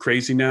 this is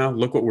crazy now,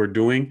 look what we're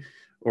doing?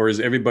 Or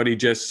is everybody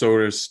just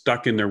sort of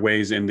stuck in their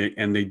ways and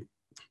they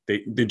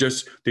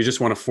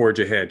just want to forge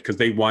ahead because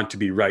they want to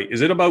be right?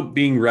 Is it about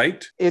being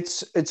right?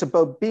 It's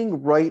about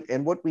being right.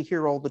 And what we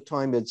hear all the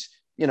time is,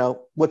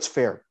 what's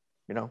fair?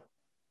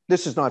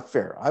 This is not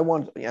fair.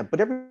 But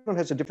everyone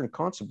has a different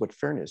concept of what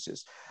fairness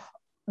is.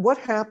 What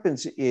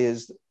happens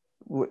is,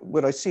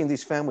 what I see in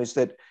these families,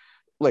 that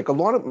like a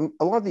lot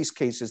of these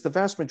cases, the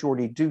vast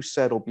majority do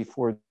settle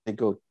before they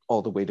go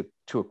all the way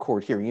to a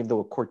court hearing, even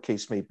though a court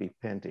case may be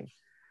pending.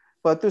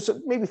 But there's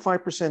maybe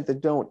 5%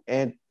 that don't.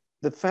 And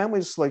the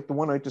families like the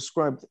one I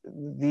described,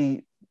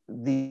 the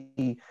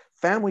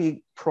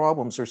family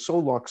problems are so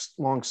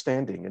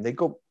long-standing, and they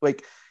go,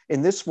 like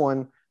in this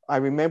one, I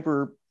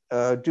remember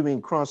doing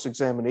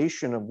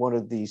cross-examination of one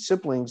of the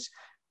siblings,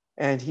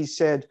 and he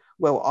said,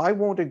 well, I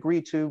won't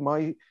agree to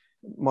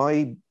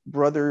my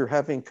brother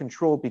having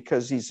control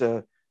because he's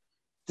a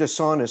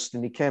dishonest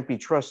and he can't be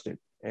trusted.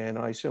 And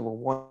I said, well,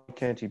 why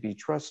can't he be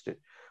trusted?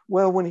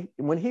 Well,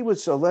 when he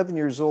was 11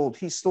 years old,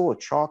 he stole a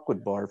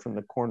chocolate bar from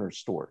the corner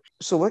store.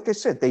 So like I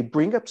said, they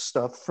bring up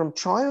stuff from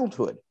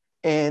childhood,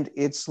 and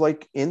it's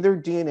like in their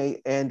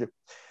DNA. And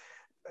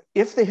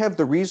if they have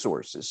the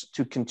resources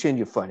to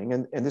continue fighting,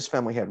 and this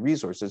family had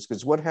resources,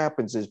 because what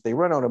happens is they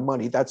run out of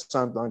money, that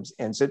sometimes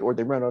ends it, or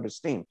they run out of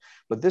steam.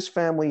 But this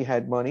family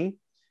had money,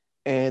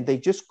 and they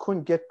just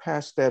couldn't get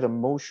past that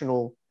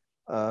emotional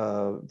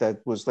that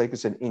was, like I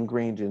said,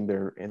 ingrained in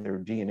their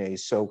DNA.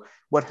 So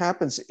what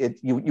happens?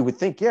 You would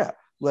think, yeah,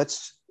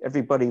 let's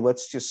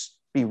just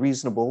be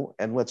reasonable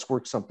and let's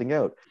work something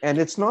out. And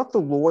it's not the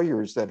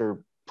lawyers that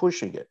are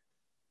pushing it,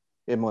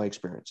 in my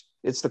experience.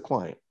 It's the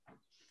client.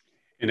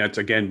 And that's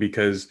again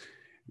because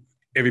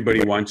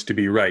everybody wants to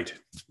be right,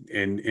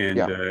 and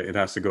Yeah. it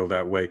has to go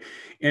that way.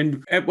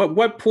 And at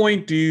what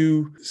point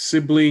do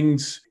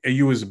siblings,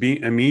 you as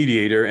being a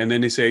mediator, and then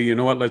they say, you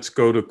know what, let's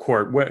go to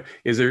court? What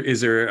is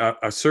there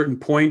a certain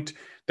point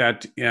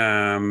that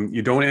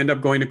you don't end up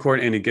going to court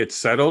and it gets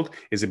settled?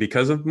 Is it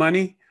because of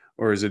money,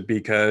 or is it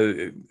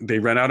because they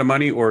run out of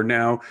money, or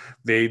now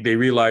they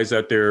realize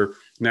that they're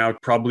now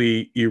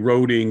probably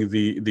eroding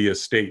the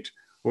estate?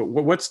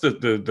 What's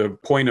the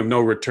point of no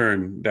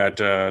return that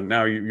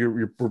now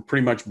you're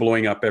pretty much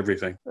blowing up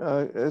everything?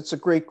 It's a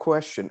great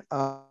question.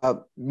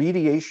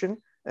 Mediation,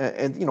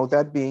 and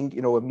that being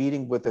a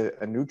meeting with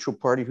a neutral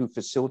party who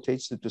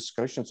facilitates the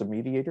discussions, a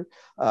mediator.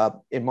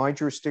 In my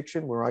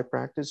jurisdiction, where I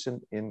practice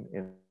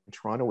in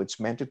Toronto, it's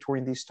mandatory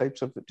in these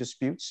types of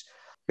disputes.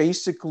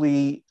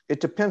 Basically, it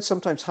depends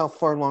sometimes how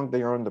far along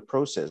they are in the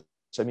process.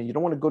 I mean, you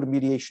don't want to go to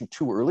mediation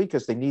too early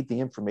because they need the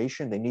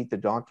information, they need the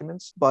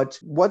documents. But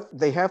what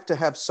they have to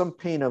have some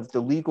pain of the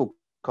legal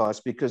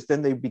costs, because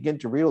then they begin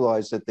to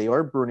realize that they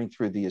are burning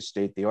through the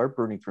estate, they are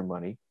burning through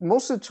money.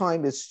 Most of the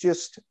time, it's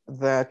just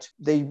that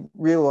they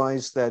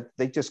realize that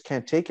they just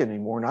can't take it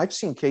anymore. And I've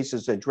seen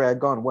cases that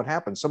drag on. What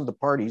happens? Some of the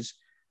parties,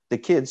 the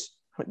kids,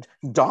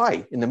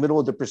 die in the middle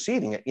of the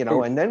proceeding,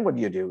 and then what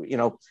do?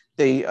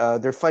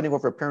 They're fighting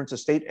over a parent's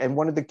estate, and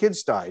one of the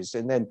kids dies,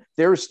 and then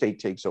their estate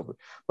takes over.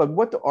 But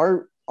what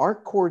our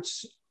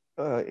courts,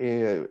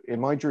 in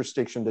my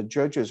jurisdiction, the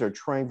judges are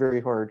trying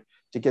very hard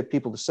to get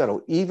people to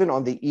settle. Even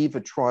on the eve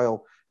of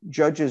trial,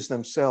 judges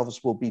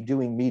themselves will be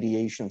doing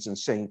mediations and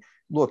saying,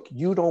 look,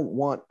 you don't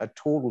want a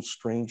total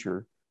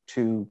stranger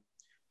to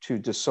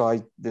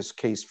decide this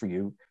case for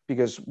you,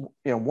 because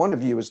one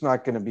of you is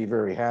not going to be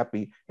very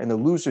happy, and the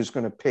loser is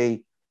going to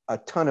pay a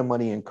ton of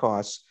money in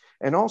costs.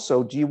 And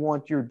also, do you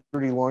want your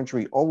dirty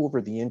laundry all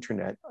over the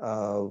internet,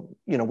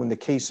 when the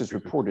case is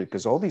reported?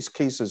 Because all these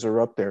cases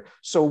are up there.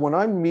 So when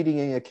I'm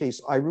mediating a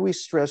case, I really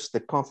stress the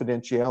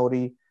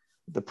confidentiality,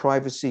 the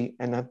privacy,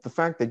 and the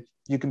fact that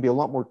you can be a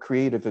lot more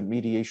creative in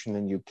mediation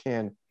than you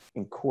can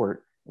in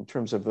court in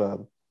terms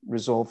of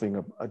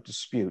resolving a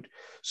dispute.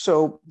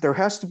 So there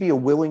has to be a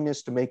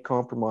willingness to make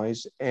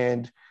compromise.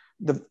 And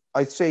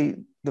I'd say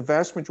the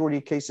vast majority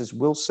of cases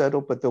will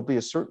settle, but there'll be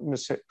a certain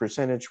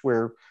percentage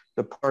where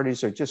the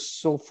parties are just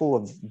so full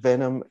of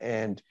venom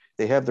and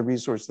they have the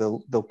resource,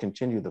 they'll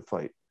continue the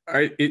fight.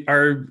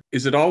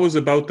 Is it always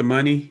about the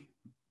money?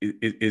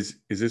 Is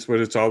this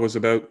what it's always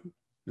about?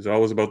 Is it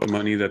always about the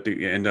money that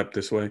they end up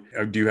this way?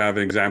 Or do you have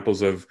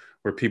examples of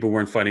where people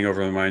weren't fighting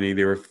over the money,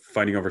 they were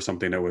fighting over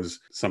something that was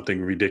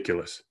something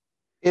ridiculous?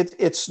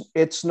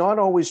 It's not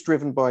always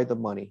driven by the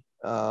money.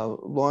 A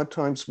lot of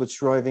times what's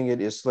driving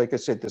it is, like I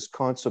said, this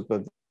concept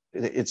of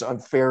it's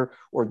unfair,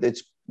 or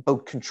it's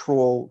about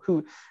control.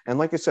 And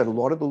like I said, a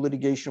lot of the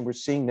litigation we're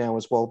seeing now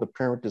is while the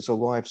parent is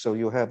alive. So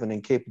you'll have an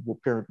incapable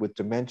parent with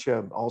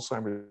dementia,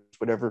 Alzheimer's,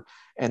 whatever,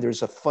 and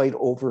there's a fight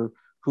over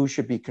who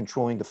should be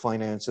controlling the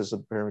finances of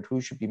the parent,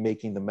 who should be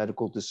making the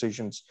medical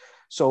decisions.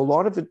 So a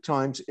lot of the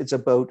times it's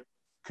about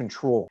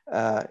control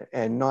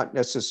and not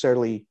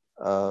necessarily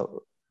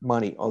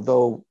money,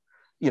 although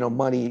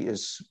money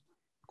is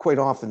quite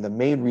often the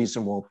main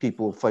reason why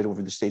people fight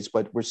over the estates.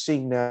 But we're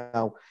seeing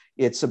now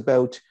it's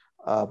about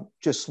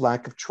just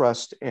lack of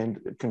trust and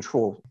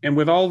control. And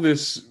with all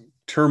this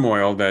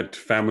turmoil that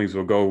families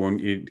will go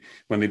when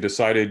they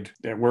decided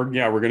that we're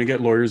going to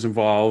get lawyers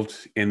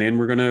involved, and then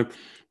we're going to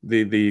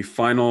the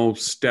final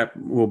step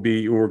will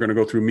be we're going to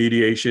go through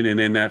mediation, and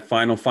then that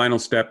final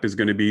step is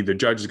going to be the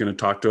judge is going to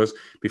talk to us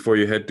before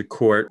you head to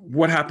court.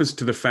 What happens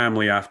to the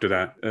family after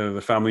that? The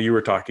family you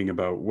were talking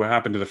about, what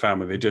happened to the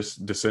family? They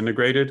just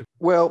disintegrated?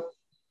 Well,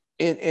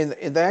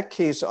 in that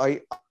case,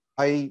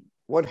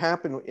 what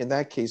happened in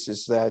that case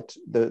is that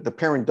the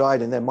parent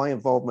died, and then my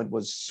involvement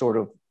was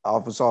I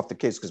was off the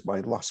case because I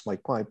lost my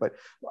client. But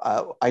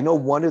I know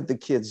one of the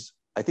kids,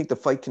 I think the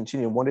fight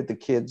continued. One of the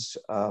kids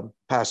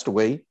passed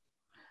away.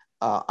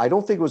 I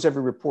don't think it was ever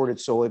reported,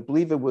 so I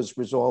believe it was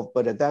resolved.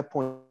 But at that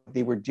point,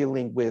 they were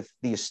dealing with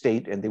the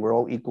estate, and they were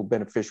all equal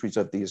beneficiaries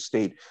of the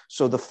estate.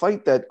 So the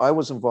fight that I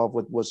was involved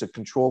with was a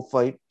control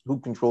fight. Who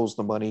controls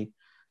the money?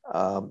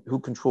 Who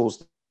controls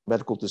the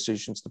medical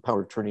decisions, the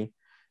power of attorney?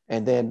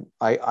 And then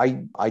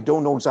I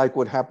don't know exactly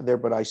what happened there,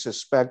 but I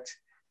suspect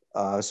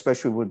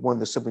especially when one of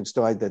the siblings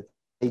died, that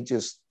they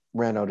just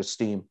ran out of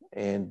steam,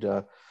 and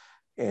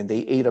they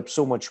ate up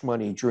so much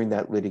money during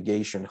that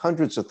litigation.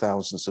 Hundreds of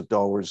thousands of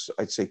dollars,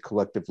 I'd say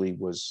collectively,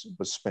 was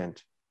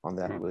spent on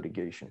that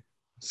litigation.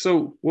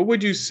 So what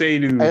would you say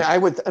to... And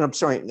I'm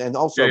sorry, and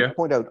also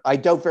point out, I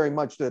doubt very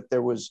much that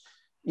there was,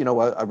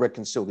 a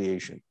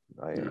reconciliation.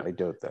 I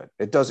doubt that.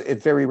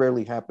 It very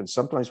rarely happens.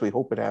 Sometimes we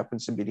hope it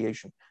happens in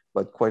mediation,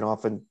 but quite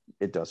often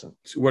it doesn't.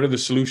 So what are the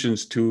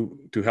solutions to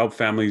help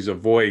families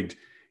avoid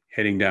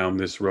heading down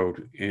this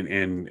road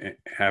and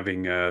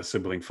having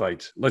sibling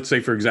fights? Let's say,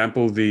 for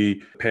example,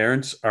 the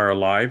parents are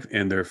alive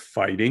and they're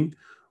fighting,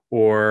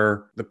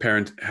 or the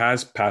parent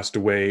has passed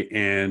away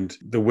and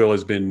the will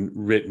has been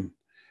written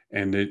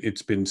and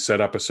it's been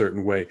set up a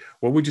certain way.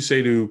 What would you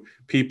say to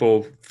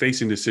people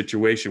facing this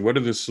situation? What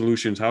are the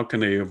solutions? How can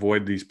they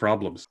avoid these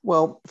problems?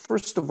 Well,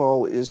 first of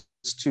all is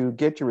to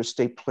get your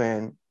estate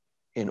plan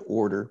in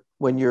order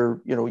when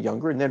you're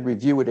younger, and then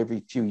review it every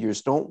few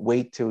years. Don't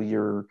wait till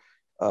you're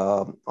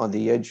on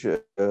the edge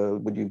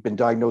when you've been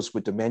diagnosed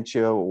with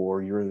dementia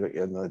or you're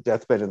in the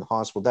deathbed in the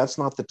hospital. That's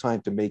not the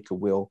time to make a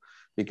will,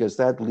 because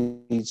that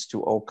leads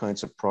to all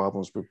kinds of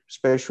problems,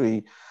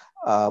 especially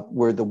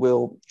where the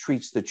will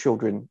treats the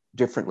children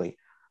differently.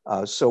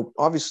 So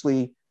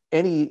obviously,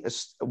 any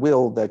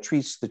will that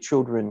treats the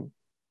children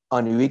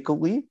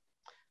unequally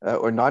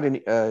or not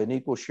in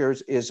equal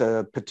shares is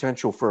a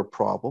potential for a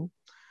problem.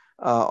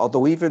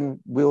 Although even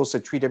wills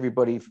that treat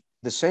everybody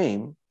the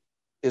same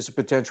is a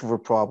potential for a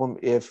problem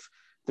if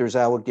there's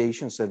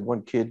allegations that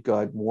one kid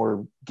got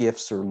more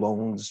gifts or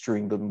loans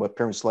during the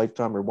parent's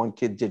lifetime, or one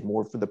kid did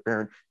more for the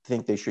parent,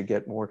 think they should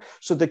get more.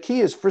 So the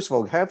key is, first of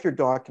all, have your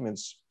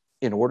documents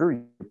in order,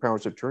 your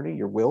powers of attorney,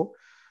 your will,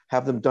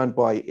 have them done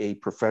by a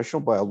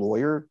professional, by a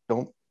lawyer.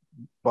 Don't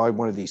buy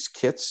one of these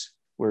kits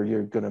where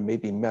you're going to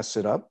maybe mess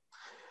it up,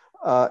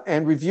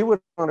 and review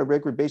it on a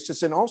regular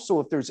basis. And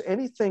also, if there's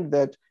anything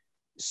that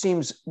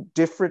seems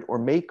different or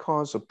may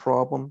cause a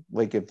problem,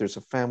 like if there's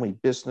a family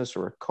business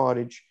or a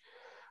cottage,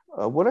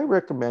 what I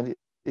recommend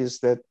is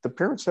that the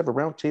parents have a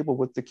round table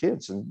with the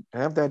kids and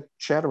have that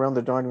chat around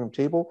the dining room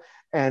table,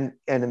 and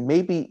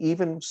maybe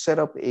even set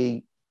up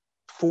a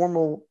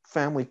formal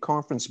family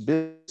conference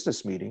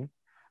business meeting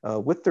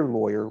with their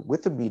lawyer,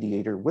 with the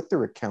mediator, with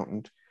their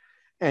accountant,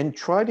 and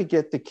try to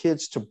get the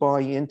kids to buy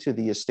into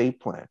the estate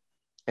plan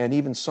and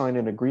even sign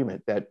an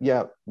agreement that,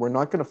 yeah, we're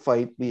not going to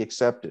fight, we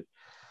accept it.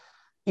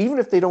 Even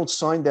if they don't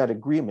sign that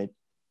agreement,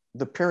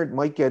 the parent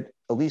might get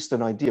at least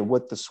an idea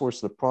what the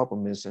source of the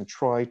problem is and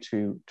try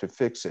to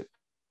fix it.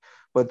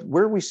 But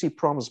where we see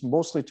problems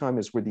most of the time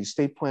is where the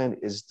estate plan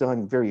is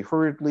done very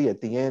hurriedly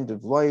at the end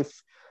of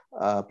life,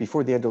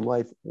 before the end of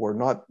life, or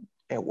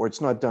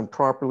it's not done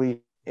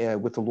properly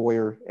with the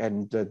lawyer,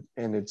 and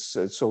it's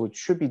so it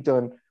should be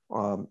done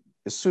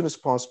as soon as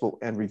possible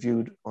and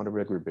reviewed on a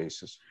regular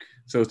basis.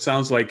 So it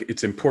sounds like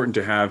it's important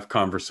to have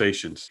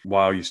conversations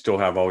while you still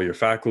have all your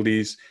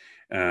faculties.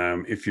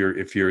 If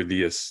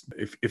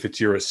it's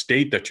your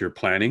estate that you're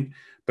planning,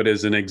 but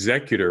as an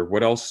executor,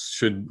 what else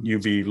should you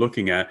be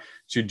looking at?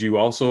 Should you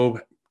also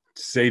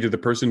say to the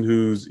person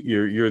who's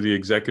you're the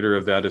executor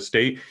of that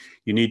estate,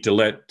 you need to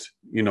let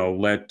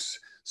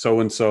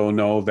so-and-so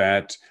know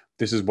that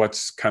this is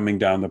what's coming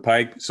down the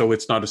pike, so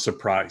it's not a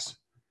surprise.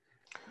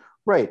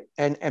 Right.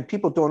 And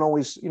people don't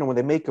always, when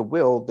they make a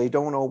will, they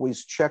don't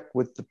always check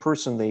with the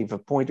person they've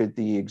appointed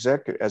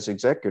as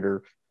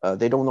executor.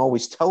 They don't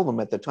always tell them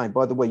at the time,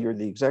 by the way, you're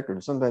the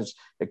executor. Sometimes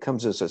it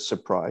comes as a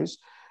surprise.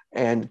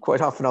 And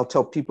quite often I'll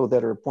tell people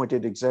that are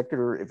appointed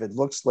executor, if it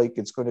looks like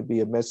it's going to be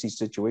a messy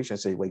situation, I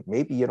say, like,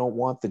 maybe you don't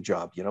want the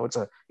job.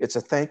 It's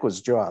a thankless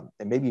job.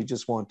 And maybe you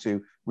just want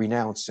to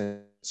renounce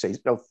and say,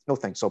 no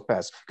thanks, I'll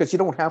pass. Because you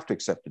don't have to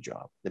accept the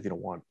job if you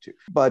don't want to.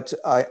 But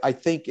I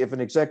think if an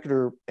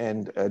executor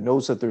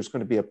knows that there's going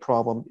to be a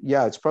problem,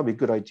 yeah, it's probably a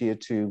good idea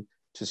to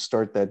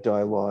start that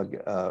dialogue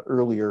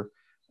earlier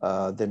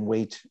than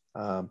wait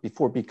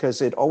before,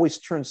 because it always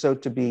turns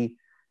out to be,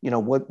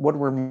 what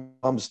were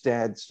mom's,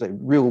 dad's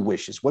real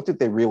wishes? What did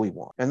they really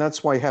want? And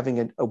that's why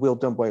having a will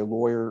done by a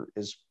lawyer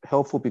is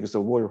helpful, because the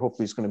lawyer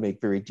hopefully is going to make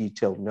very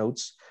detailed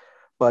notes.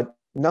 But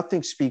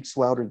nothing speaks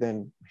louder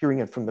than hearing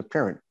it from the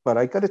parent. But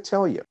I got to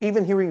tell you,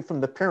 even hearing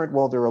from the parent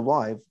while they're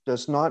alive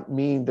does not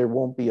mean there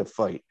won't be a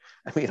fight.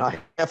 I mean,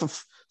 I have a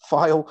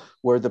file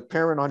where the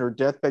parent on her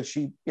deathbed,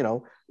 she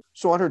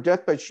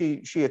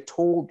had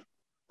told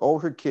all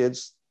her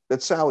kids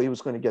that Sally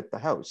was going to get the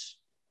house,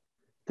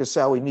 because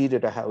Sally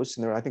needed a house,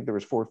 and I think there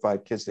was 4 or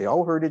 5 kids. They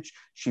all heard it.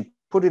 She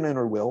put it in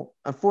her will.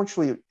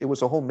 Unfortunately, it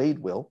was a homemade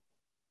will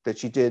that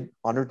she did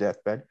on her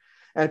deathbed.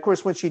 And of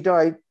course, when she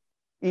died,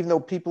 even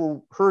though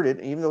people heard it,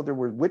 even though there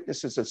were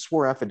witnesses that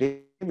swore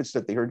affidavits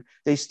that they heard,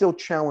 they still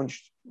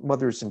challenged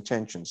mother's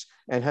intentions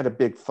and had a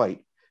big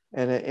fight.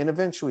 And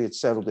eventually it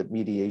settled at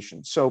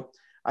mediation. So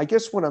I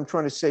guess what I'm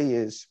trying to say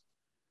is,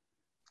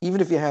 even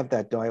if you have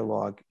that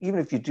dialogue, even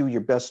if you do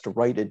your best to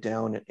write it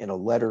down in a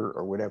letter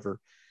or whatever,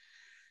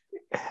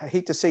 I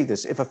hate to say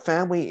this, if a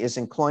family is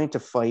inclined to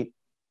fight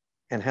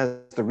and has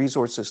the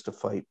resources to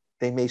fight,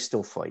 they may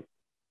still fight.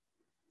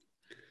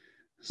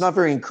 Not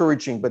very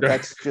encouraging, but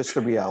that's just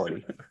the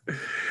reality.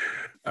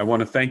 I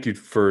want to thank you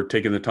for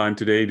taking the time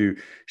today to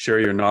share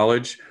your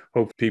knowledge.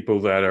 Hope people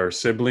that are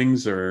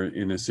siblings are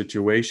in a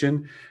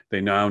situation,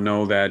 they now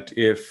know that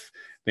if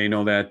they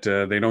know that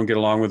they don't get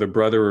along with a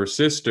brother or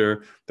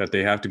sister, that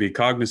they have to be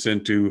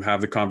cognizant to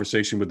have the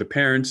conversation with the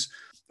parents.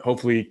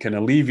 Hopefully can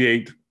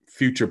alleviate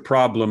future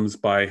problems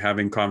by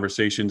having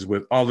conversations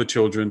with all the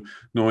children,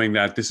 knowing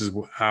that this is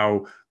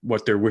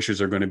what their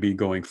wishes are going to be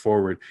going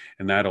forward.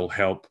 And that'll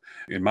help.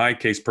 In my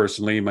case,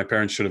 personally, my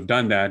parents should have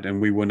done that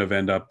and we wouldn't have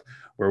ended up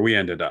where we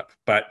ended up.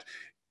 But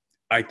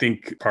I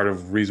think part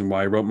of the reason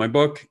why I wrote my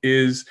book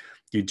is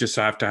you just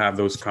have to have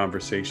those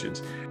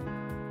conversations.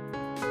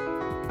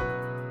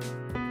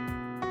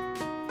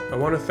 I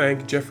want to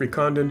thank Jeffrey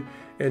Condon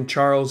and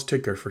Charles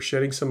Ticker for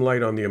shedding some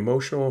light on the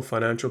emotional and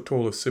financial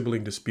toll of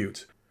sibling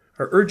disputes.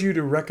 I urge you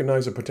to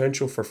recognize the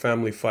potential for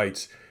family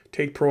fights,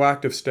 take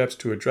proactive steps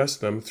to address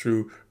them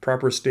through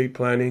proper estate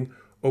planning,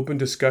 open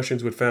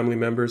discussions with family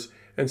members,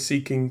 and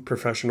seeking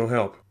professional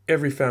help.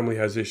 Every family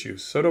has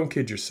issues, so don't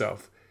kid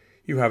yourself.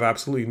 You have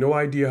absolutely no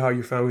idea how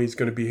your family is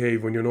going to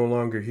behave when you're no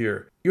longer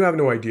here. You have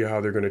no idea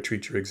how they're going to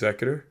treat your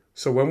executor.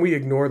 So when we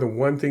ignore the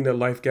one thing that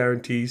life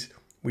guarantees,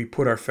 we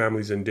put our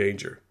families in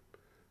danger.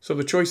 So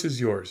the choice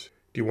is yours.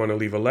 Do you want to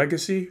leave a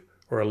legacy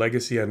or a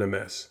legacy and a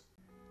mess?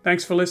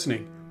 Thanks for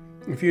listening.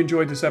 If you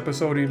enjoyed this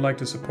episode and you'd like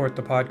to support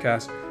the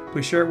podcast,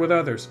 please share it with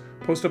others,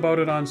 post about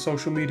it on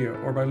social media,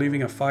 or by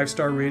leaving a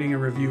 5-star rating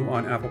and review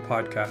on Apple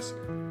Podcasts.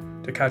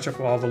 To catch up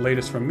with all the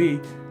latest from me,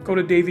 go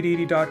to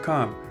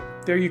davidedie.com.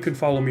 There you can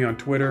follow me on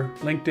Twitter,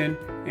 LinkedIn,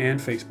 and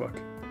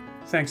Facebook.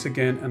 Thanks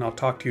again, and I'll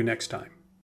talk to you next time.